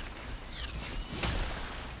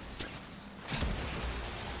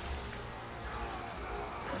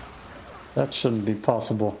 That shouldn't be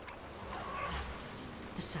possible.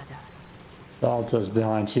 The shadow. The altar is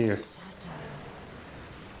behind here.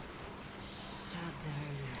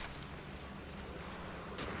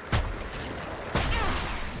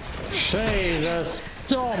 Jesus!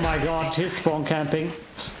 Oh my god, he's spawn camping.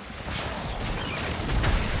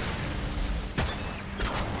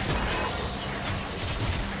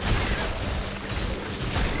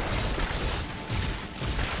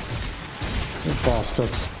 You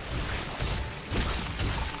bastards.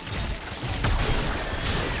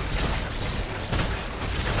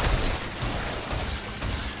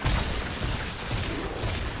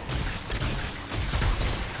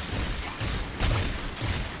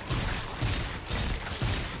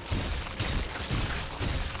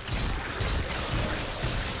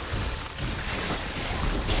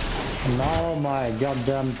 Now my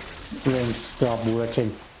goddamn rings stop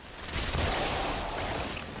working.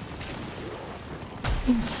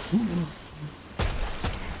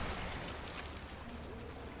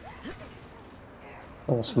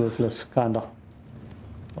 That was worthless, kinda.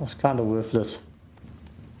 That was kinda worthless.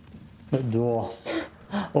 The door.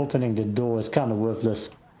 Opening the door is kinda worthless.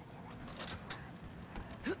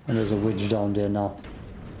 And there's a witch down there now.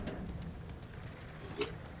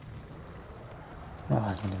 Oh,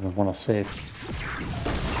 I don't even want to save.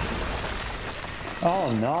 Oh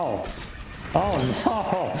no! Oh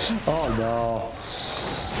no! Oh no!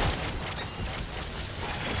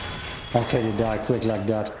 How can you die quick like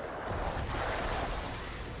that?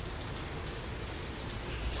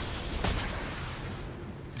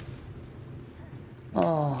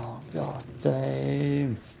 Oh god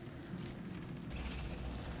damn!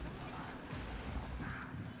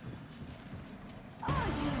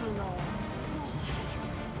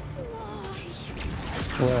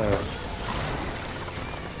 Where?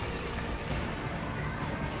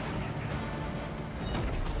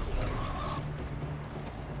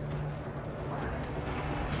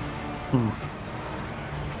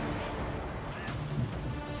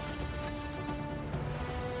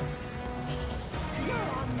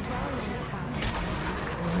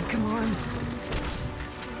 Come on.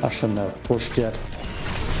 I shouldn't have pushed yet.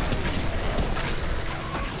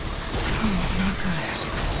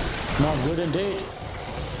 Not good indeed.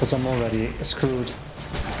 Because I'm already screwed.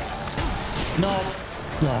 No.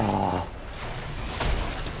 Ah.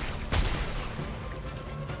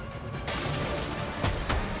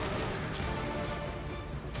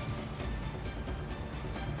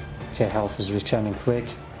 Okay, health is returning quick.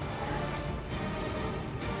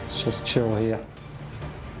 Let's just chill here.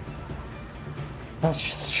 Let's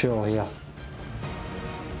just chill here.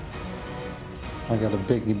 I got a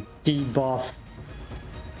big debuff.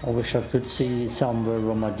 I wish I could see somewhere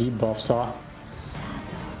where my debuffs are.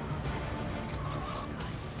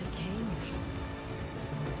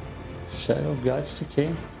 Shadow guides the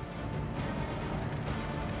king.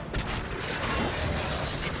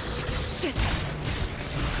 Shit.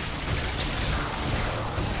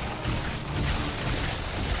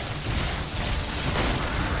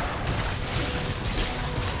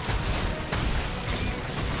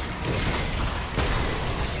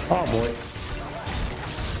 Oh boy.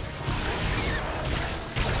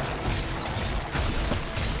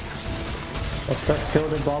 Does that kill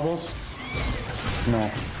the bubbles?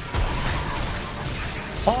 No.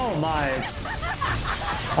 Oh my!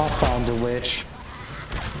 I found the witch.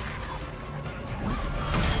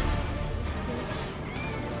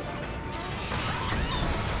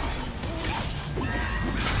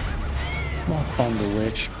 I found the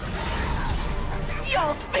witch.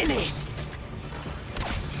 You're finished!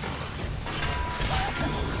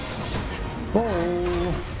 Oh!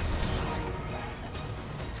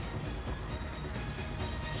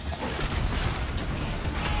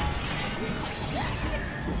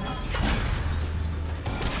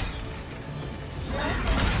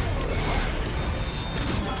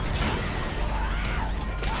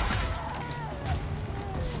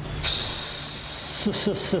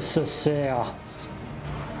 Yeah.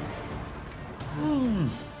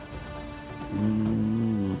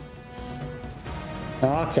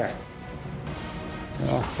 Okay.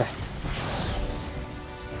 Okay.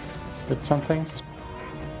 Did something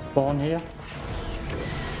spawn here?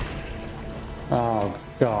 Oh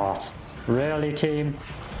god. Really, team?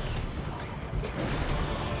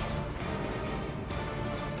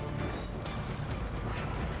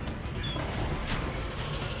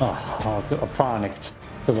 Oh, I panicked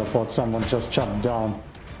because I thought someone just jumped down.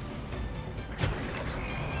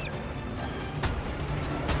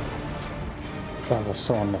 That was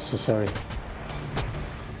so unnecessary.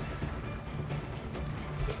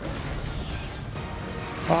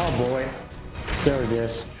 Oh boy, there it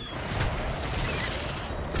is.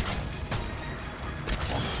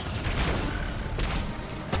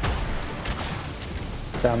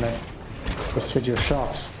 Damn it, just hit your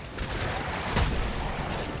shots.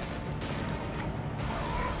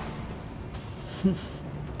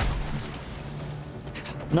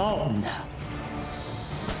 No!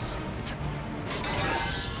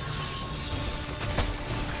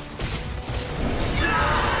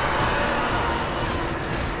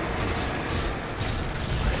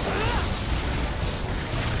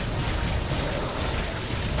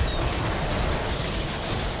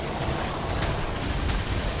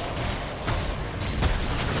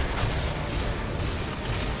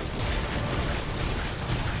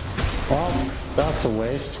 Well, that's a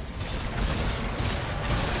waste.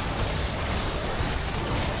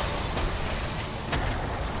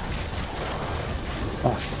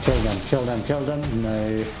 Oh, kill them, kill them, kill them.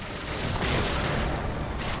 No.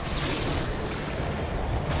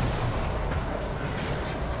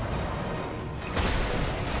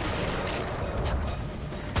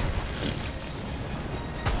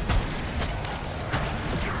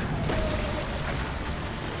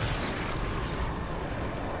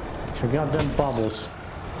 Forgot them bubbles.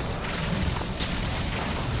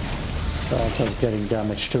 That's just getting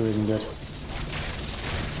damaged too, isn't it?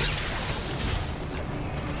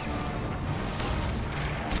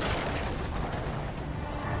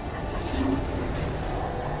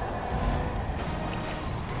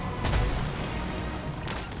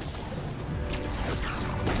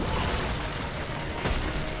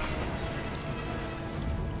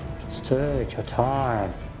 Just take your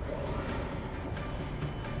time.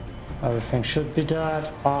 Everything should be dead.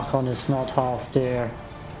 Archon is not half there.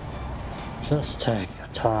 Just take your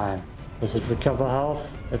time. Does it recover health?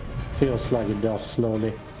 It feels like it does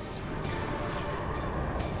slowly.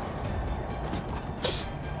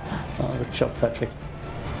 Oh, good job, Patrick.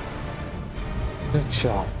 Good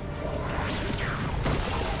job.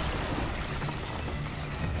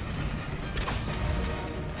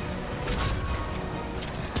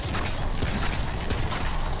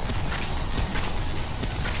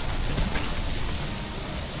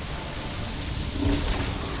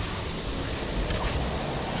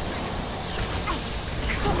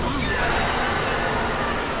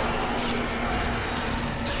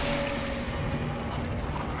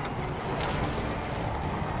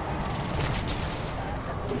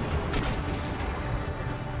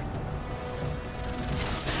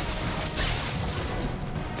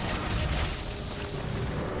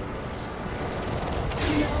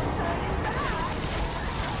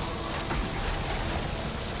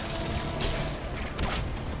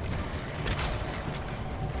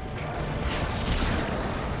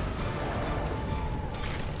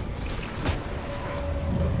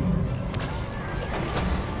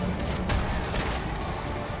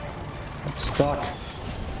 Stuck.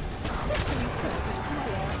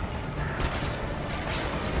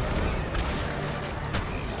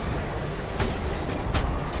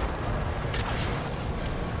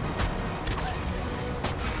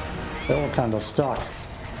 They're all kind of stuck.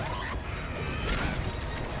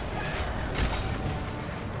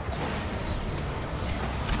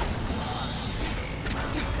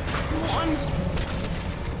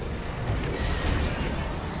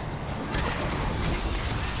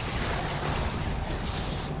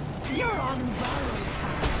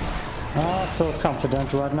 I feel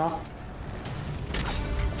confident right now.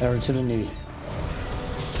 Arrow to the knee.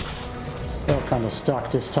 They're kind of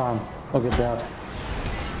stuck this time. Look at that.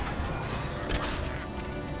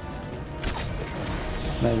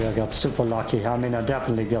 Maybe I got super lucky. I mean, I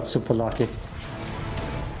definitely got super lucky.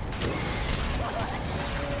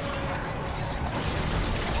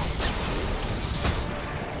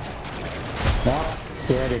 Oh,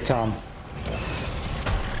 there they come.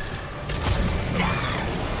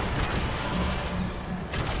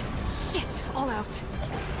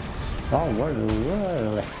 Oh, really?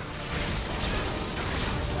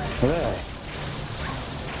 Really?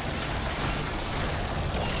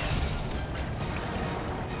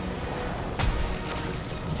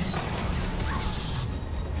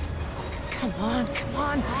 Come on, come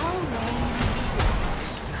on.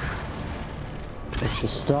 If you're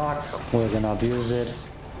stuck, we're gonna abuse it.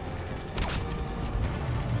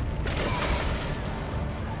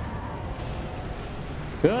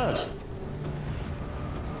 Good.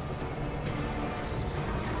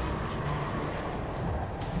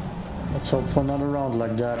 Let's hope for another round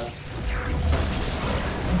like that.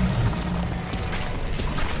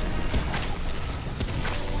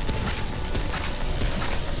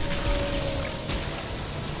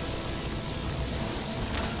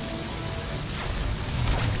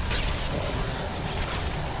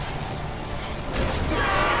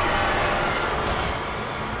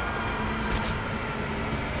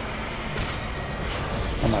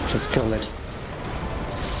 I might just kill it.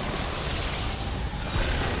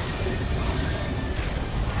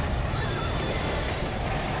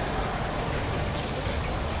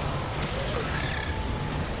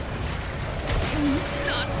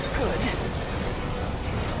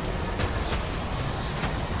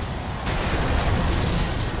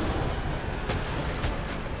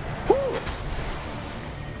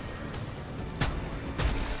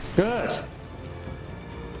 Good.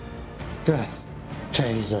 Good.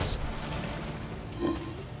 Jesus.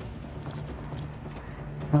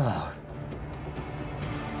 Oh.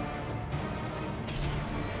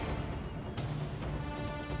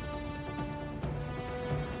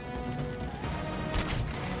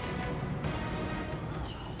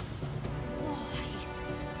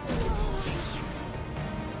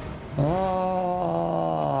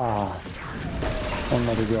 Ah. Don't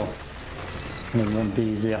let it go. It won't be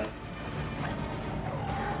easier.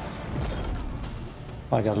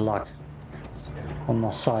 I got luck on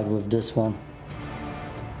my side with this one.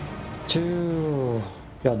 2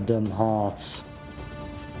 goddamn hearts.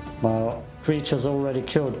 My creatures already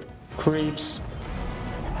killed creeps.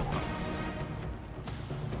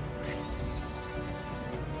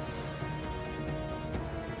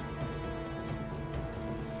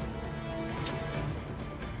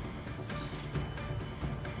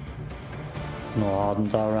 No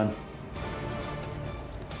hardened Dran.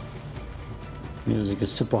 Music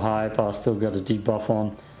is super hype. I still got a debuff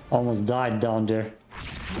on. Almost died down there.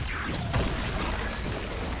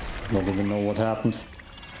 Don't even know what happened.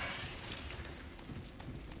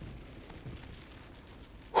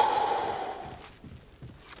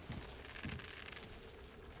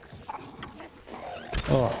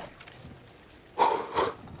 Oh.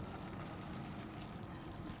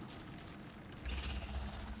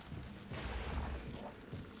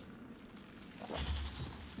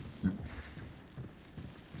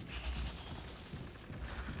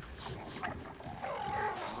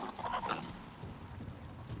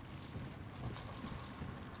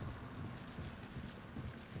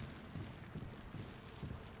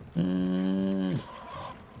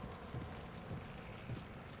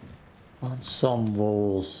 On some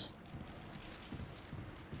walls.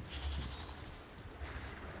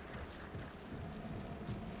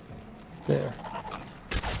 There.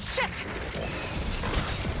 Shit!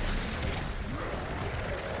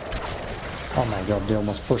 Oh my god, they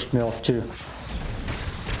almost pushed me off too.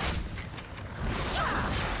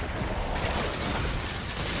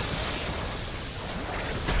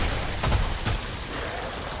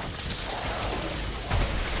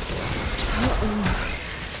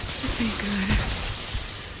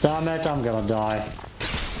 Damn it, I'm gonna die.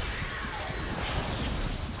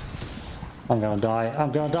 I'm gonna die.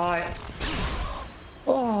 I'm gonna die.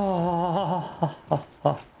 Oh,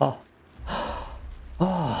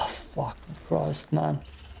 oh, fucking Christ, man.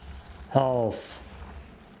 Health.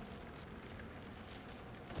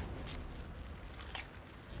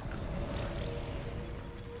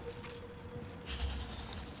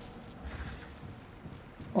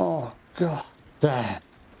 Oh, god damn.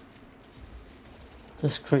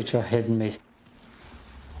 This creature hit me.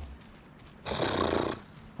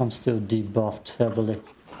 I'm still debuffed heavily.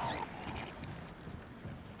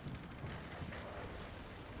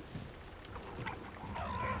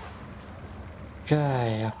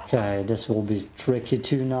 Okay, this will be tricky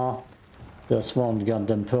too now. There's one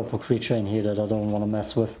goddamn purple creature in here that I don't want to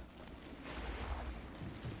mess with.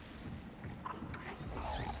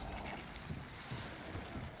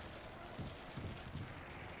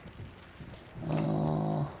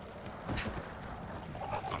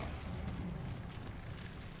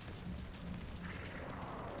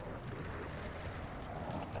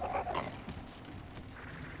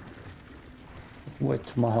 Wait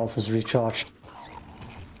till my health is recharged.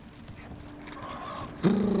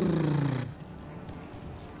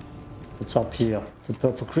 It's up here, the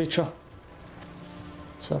purple creature.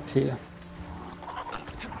 It's up here.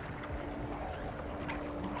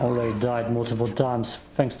 Already died multiple times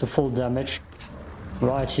thanks to full damage.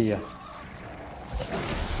 Right here.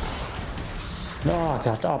 Oh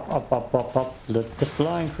god, up. Let the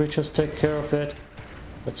flying creatures take care of it.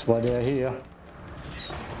 That's why they're here.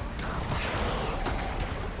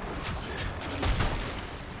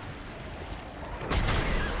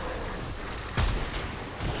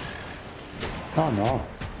 Oh no.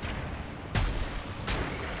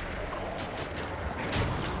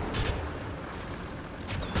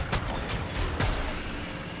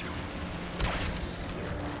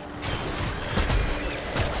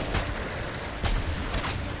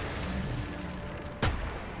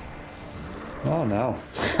 Oh no.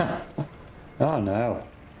 Oh no.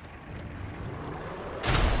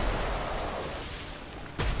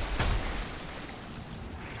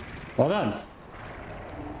 Well done.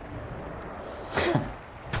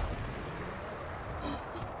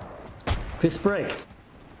 Quiz break.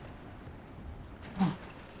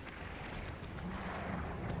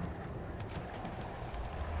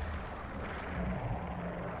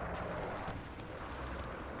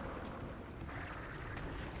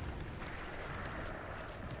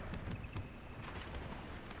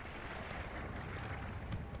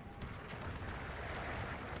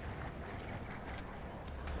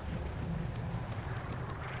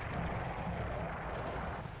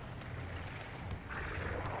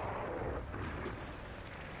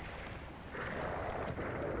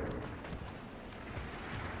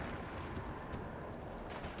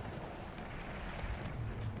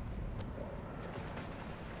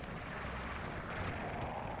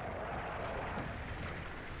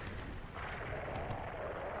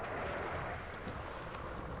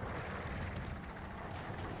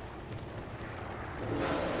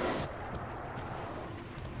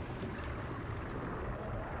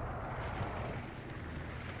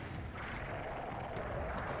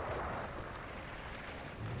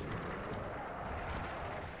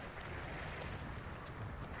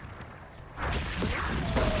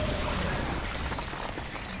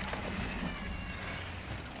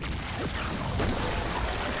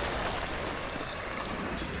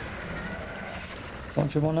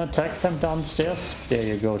 Don't you want to attack them downstairs? There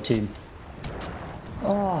you go, team.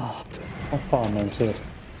 Oh, I'm far into it.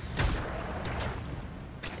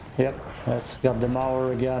 Yep, let's got the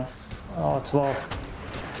Mauer again. Oh, 12.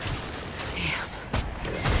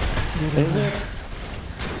 Damn. Is it?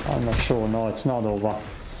 I'm not sure. No, it's not over.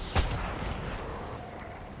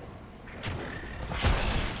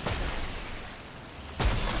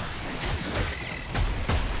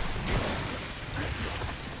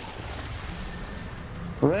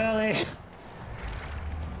 Really?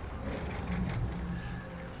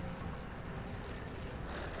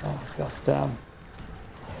 Oh, god damn.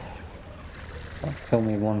 Don't kill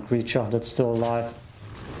me one creature that's still alive.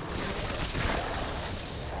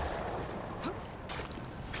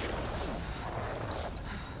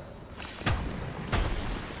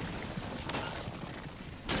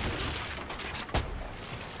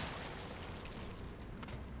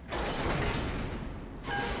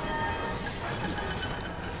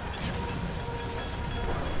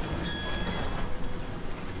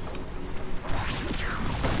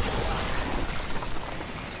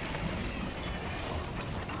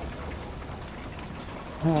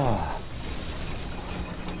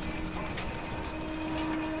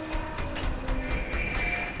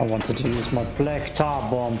 I wanted to use my black tar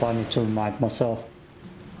bomb, but I need to remind myself.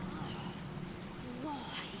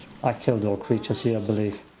 I killed all creatures here, I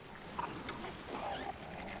believe.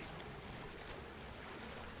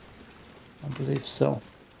 I believe so.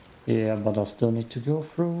 Yeah, but I still need to go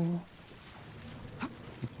through.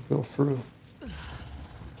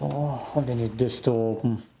 Oh, I only need this to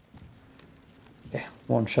open. Yeah,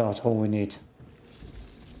 one shot, all we need.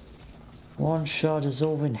 One shot is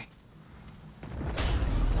all we need.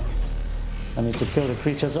 I need to kill the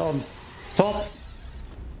creatures on top.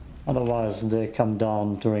 Otherwise they come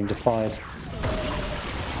down during the fight.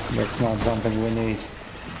 That's not something we need.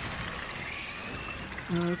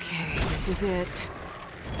 Okay, this is it.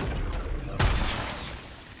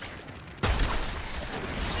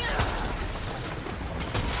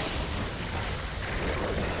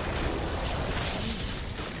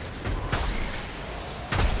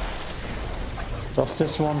 Does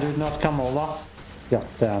this one dude not come over? God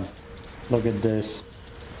damn. Look at this.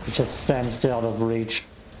 It just stands there out of reach.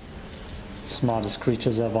 Smartest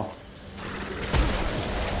creatures ever.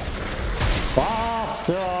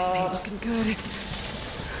 Bastard! Looking good.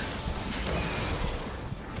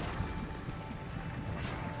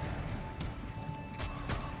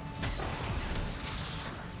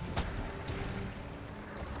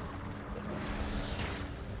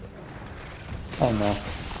 Oh no.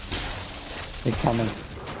 They're coming.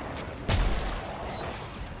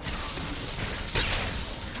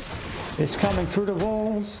 It's coming through the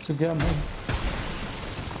walls to get me.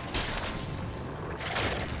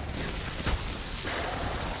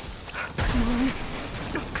 Come on.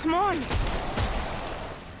 Come on.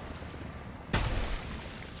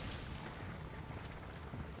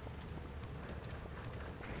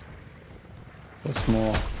 There's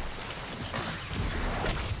more.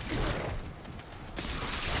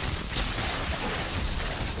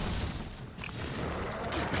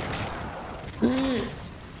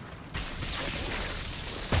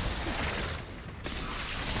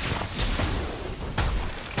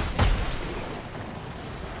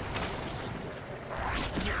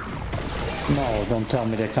 No, don't tell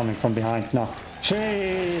me they're coming from behind now.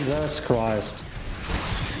 Jesus Christ.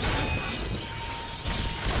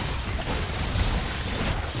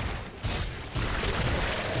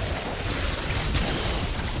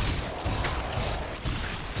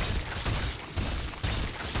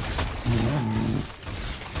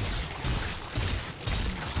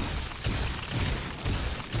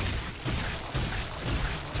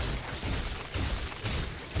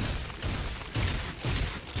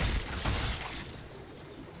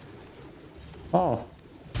 Oh.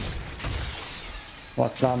 While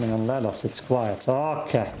climbing on ladders, it's quiet.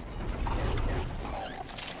 Okay.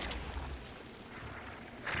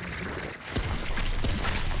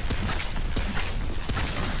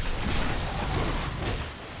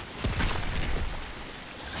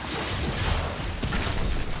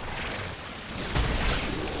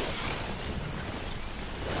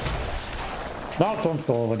 No, don't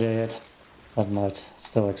go over there yet. That might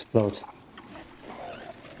still explode.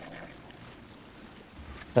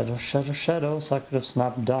 Shadow, shadow, shadows. I could have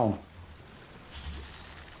snapped down.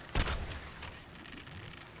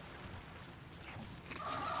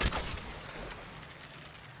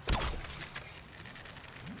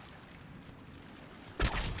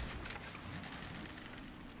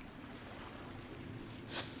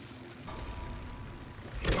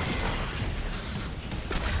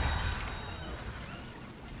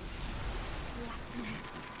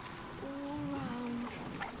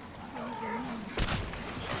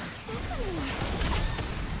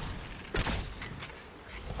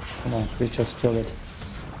 Come on, we just killed it.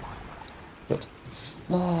 Good.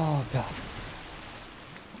 Oh god.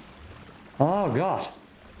 Oh god.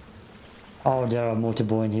 Oh, there are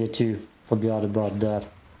multiple in here too. Forgot about that.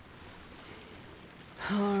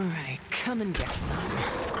 Alright, come and get some.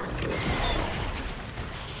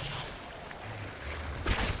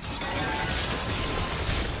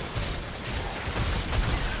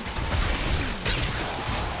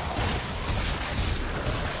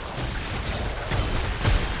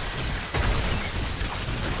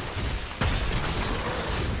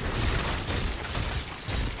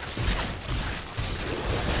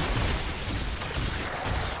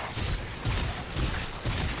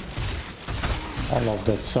 I love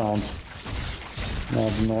that sound.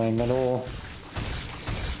 Not annoying at all.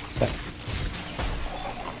 Okay.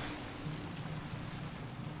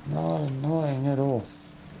 Not annoying at all.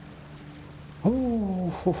 Ooh,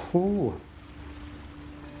 hoo, hoo.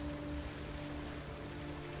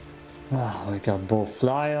 Ah, we got both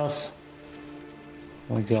flyers.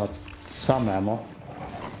 We got some ammo.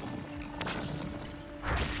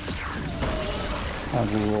 And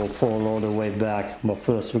we will fall all the way back, but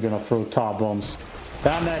first we're gonna throw tar bombs.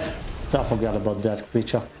 Damn it! I forgot about that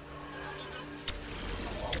creature.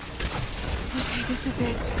 Okay, this is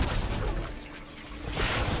it.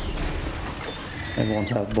 I won't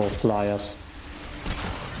have both flyers.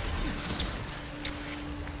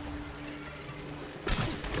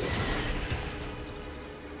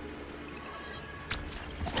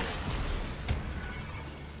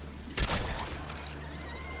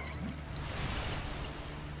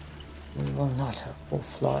 We will not have both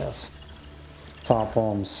flyers. Tar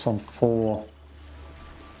bombs on 4.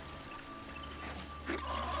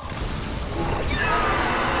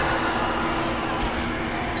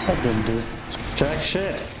 That didn't do jack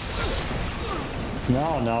shit.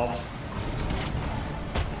 No, no.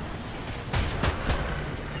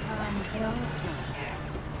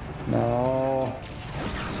 No.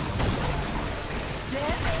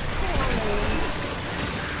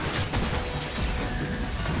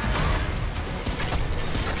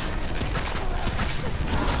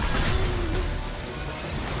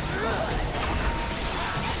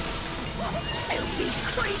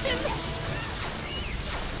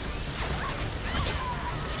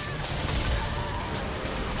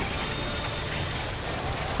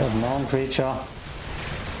 Come on, creature. I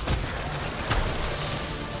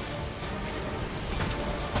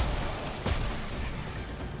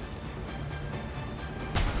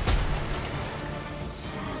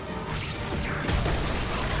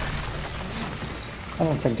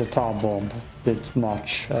don't think the tar bomb did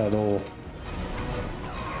much at all.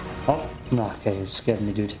 Oh, no, okay, you scared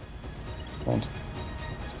me, dude. Don't.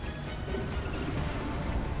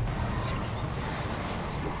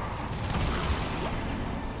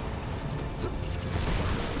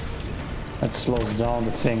 That slows down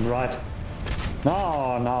the thing, right?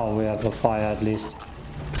 No, now we have a fire at least.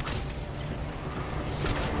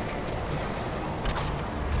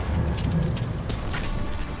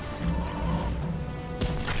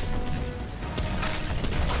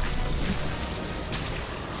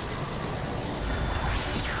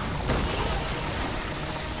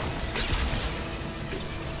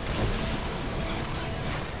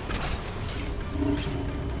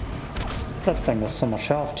 That thing has so much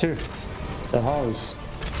health too. The hell is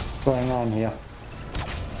going on here?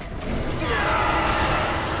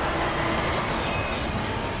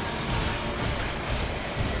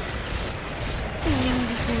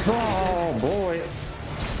 Oh boy!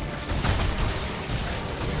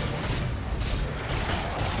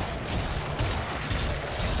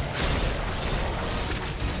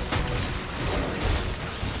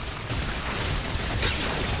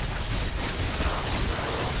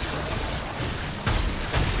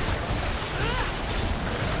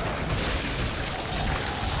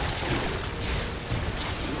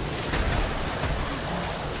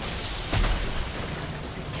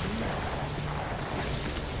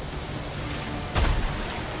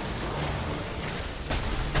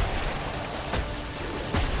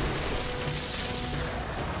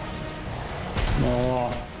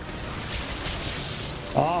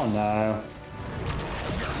 Oh no.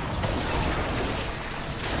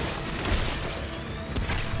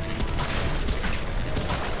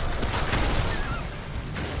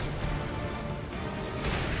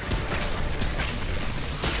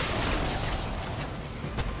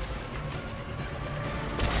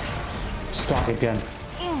 Stuck again.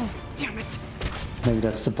 Oh, damn it. Maybe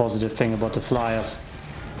that's the positive thing about the flyers.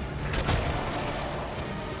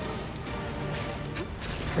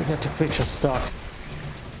 They get the creature stuck.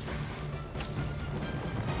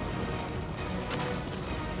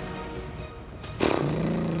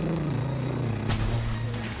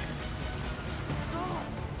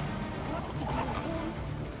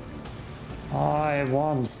 I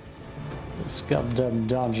want this goddamn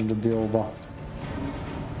dungeon to be over.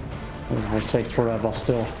 It will take forever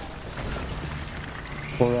still.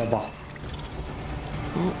 Forever.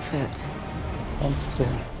 Won't fit.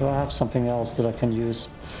 Do I have something else that I can use?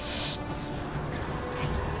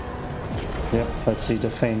 Yep, let's see the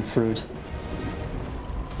faint fruit.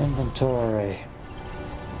 Inventory.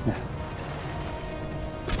 Yeah.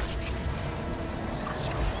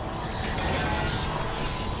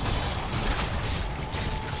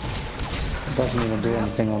 It doesn't even do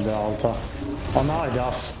anything on the altar. Oh, now it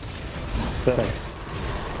does. Perfect.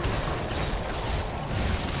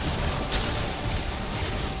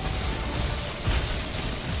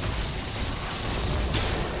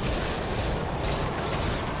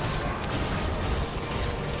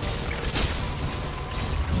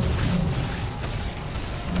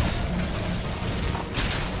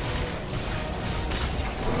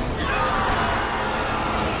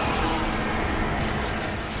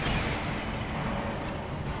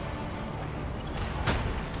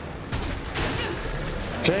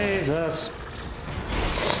 Jesus!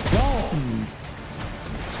 No!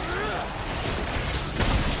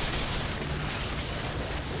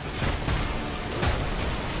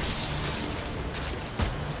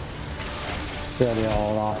 There they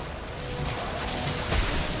all are.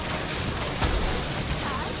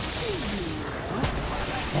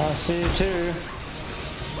 I see you too.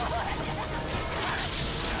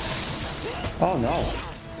 Oh no!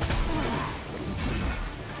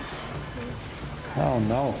 Oh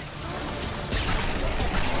no.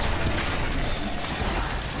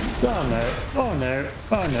 Oh no. Oh no.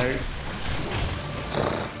 Oh no.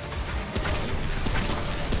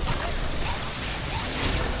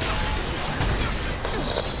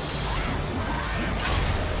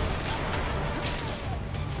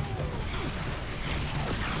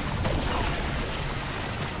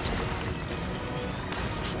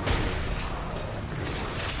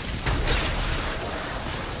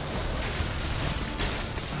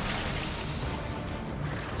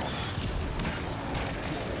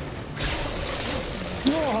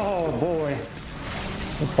 Oh boy,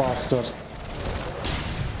 the bastard.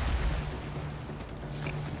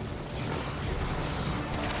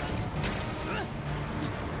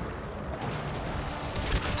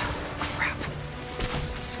 Crap.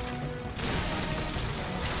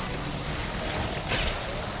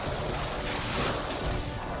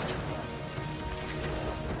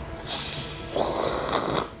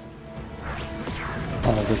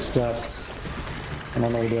 Oh, it's that. And I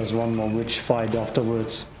know there's one more witch fight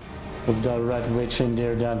afterwards with the red witch in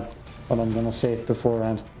there then, but I'm gonna save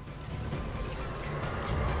beforehand.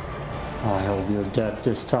 I hope you're dead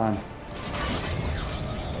this time.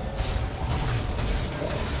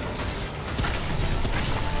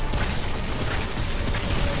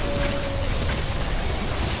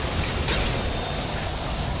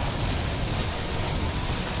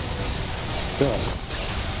 Good.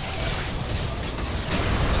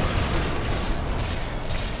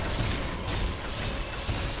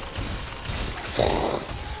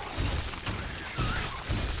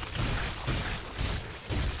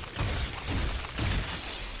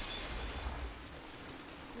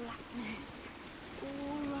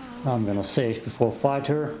 I'm gonna save before fight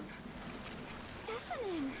her.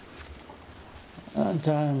 And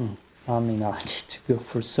then, I mean, I need to go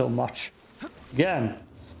for so much. Again,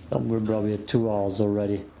 we're probably at 2 hours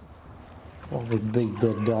already. Oh, the big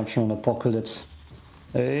dead dungeon on Apocalypse.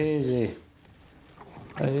 Easy.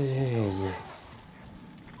 Easy.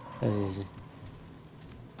 Easy.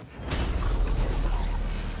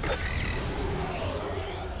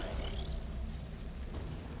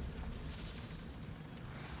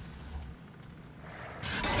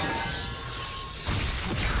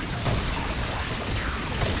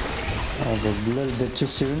 A little bit too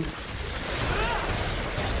soon.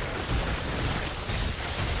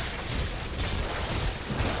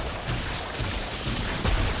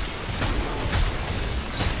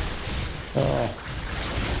 Oh.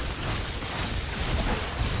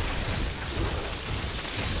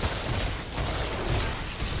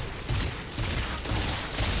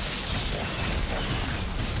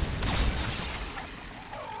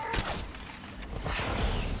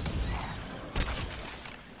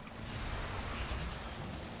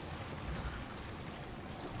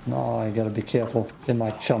 No, I gotta be careful. They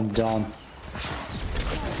might jump down.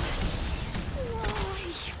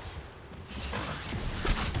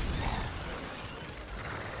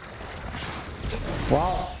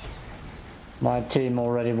 Well, my team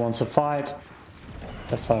already wants a fight.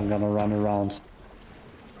 That's how I'm gonna run around.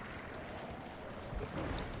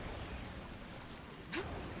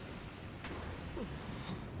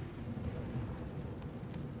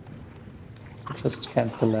 Just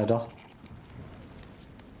camp the ladder.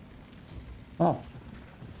 Oh.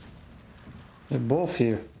 They're both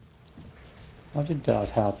here. How did that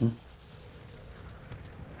happen?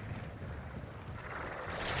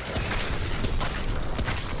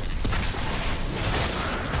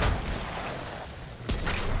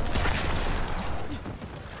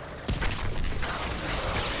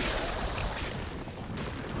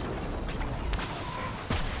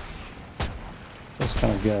 Just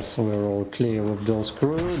gonna guess we're all clear with those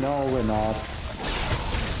crew. No, we're not.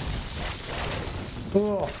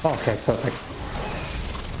 Oh, okay, perfect.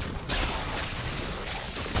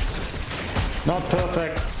 Not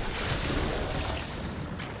perfect.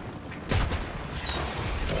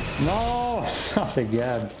 No, not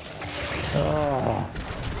again. Oh.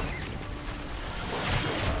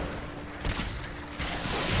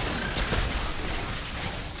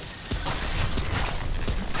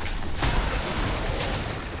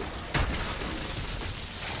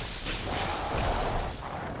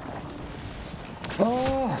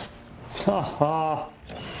 Oh, haha.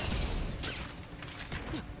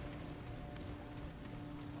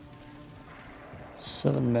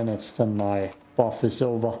 Seven minutes, then my buff is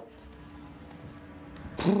over.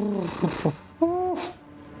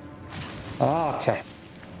 Okay,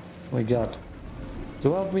 we got.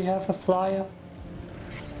 Do we have a flyer?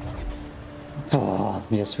 Oh,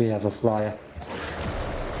 yes, we have a flyer.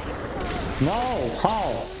 No,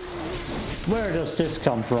 how? Where does this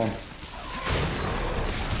come from?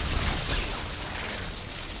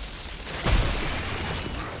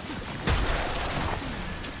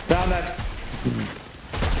 Damn it!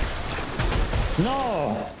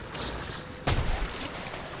 No!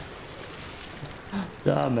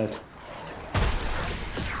 Damn it.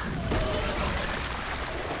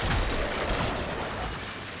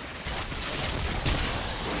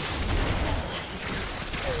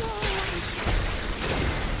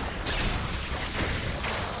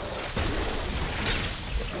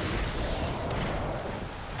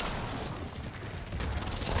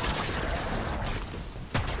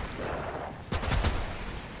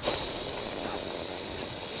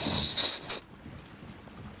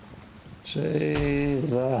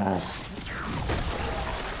 Jesus.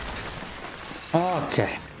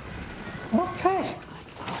 Okay. Okay.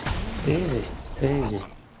 Easy. Easy.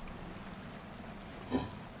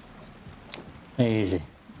 Easy.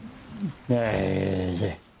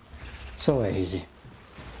 Easy. So easy.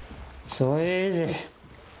 So easy.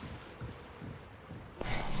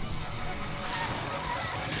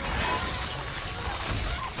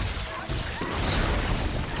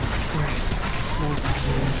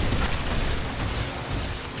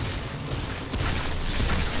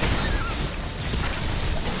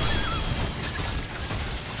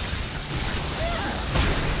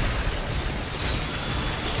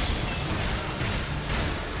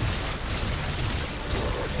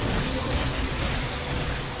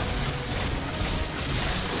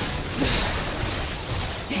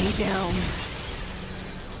 me down.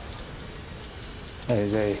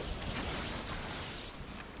 Easy.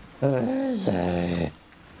 Easy.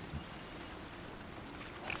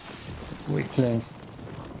 Weakling.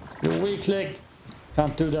 You weakling.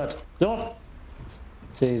 Can't do that. Stop.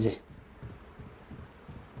 It's easy.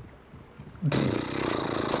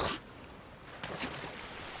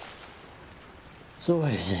 So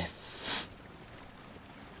easy.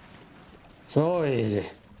 So easy.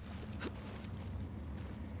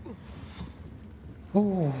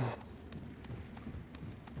 Ooh.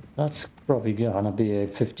 That's probably gonna be a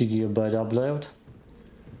 50 gigabyte upload.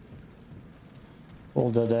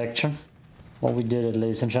 All that action. Well, we did it,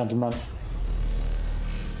 ladies and gentlemen.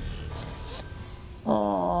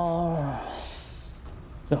 Oh,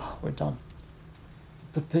 so we're done.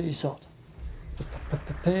 Peace out.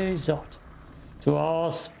 Peace out. 2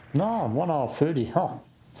 hours. No, 1 hour 30. Huh.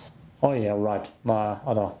 Oh yeah, right. My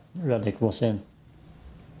other relic was in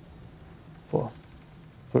for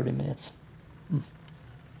 30 minutes.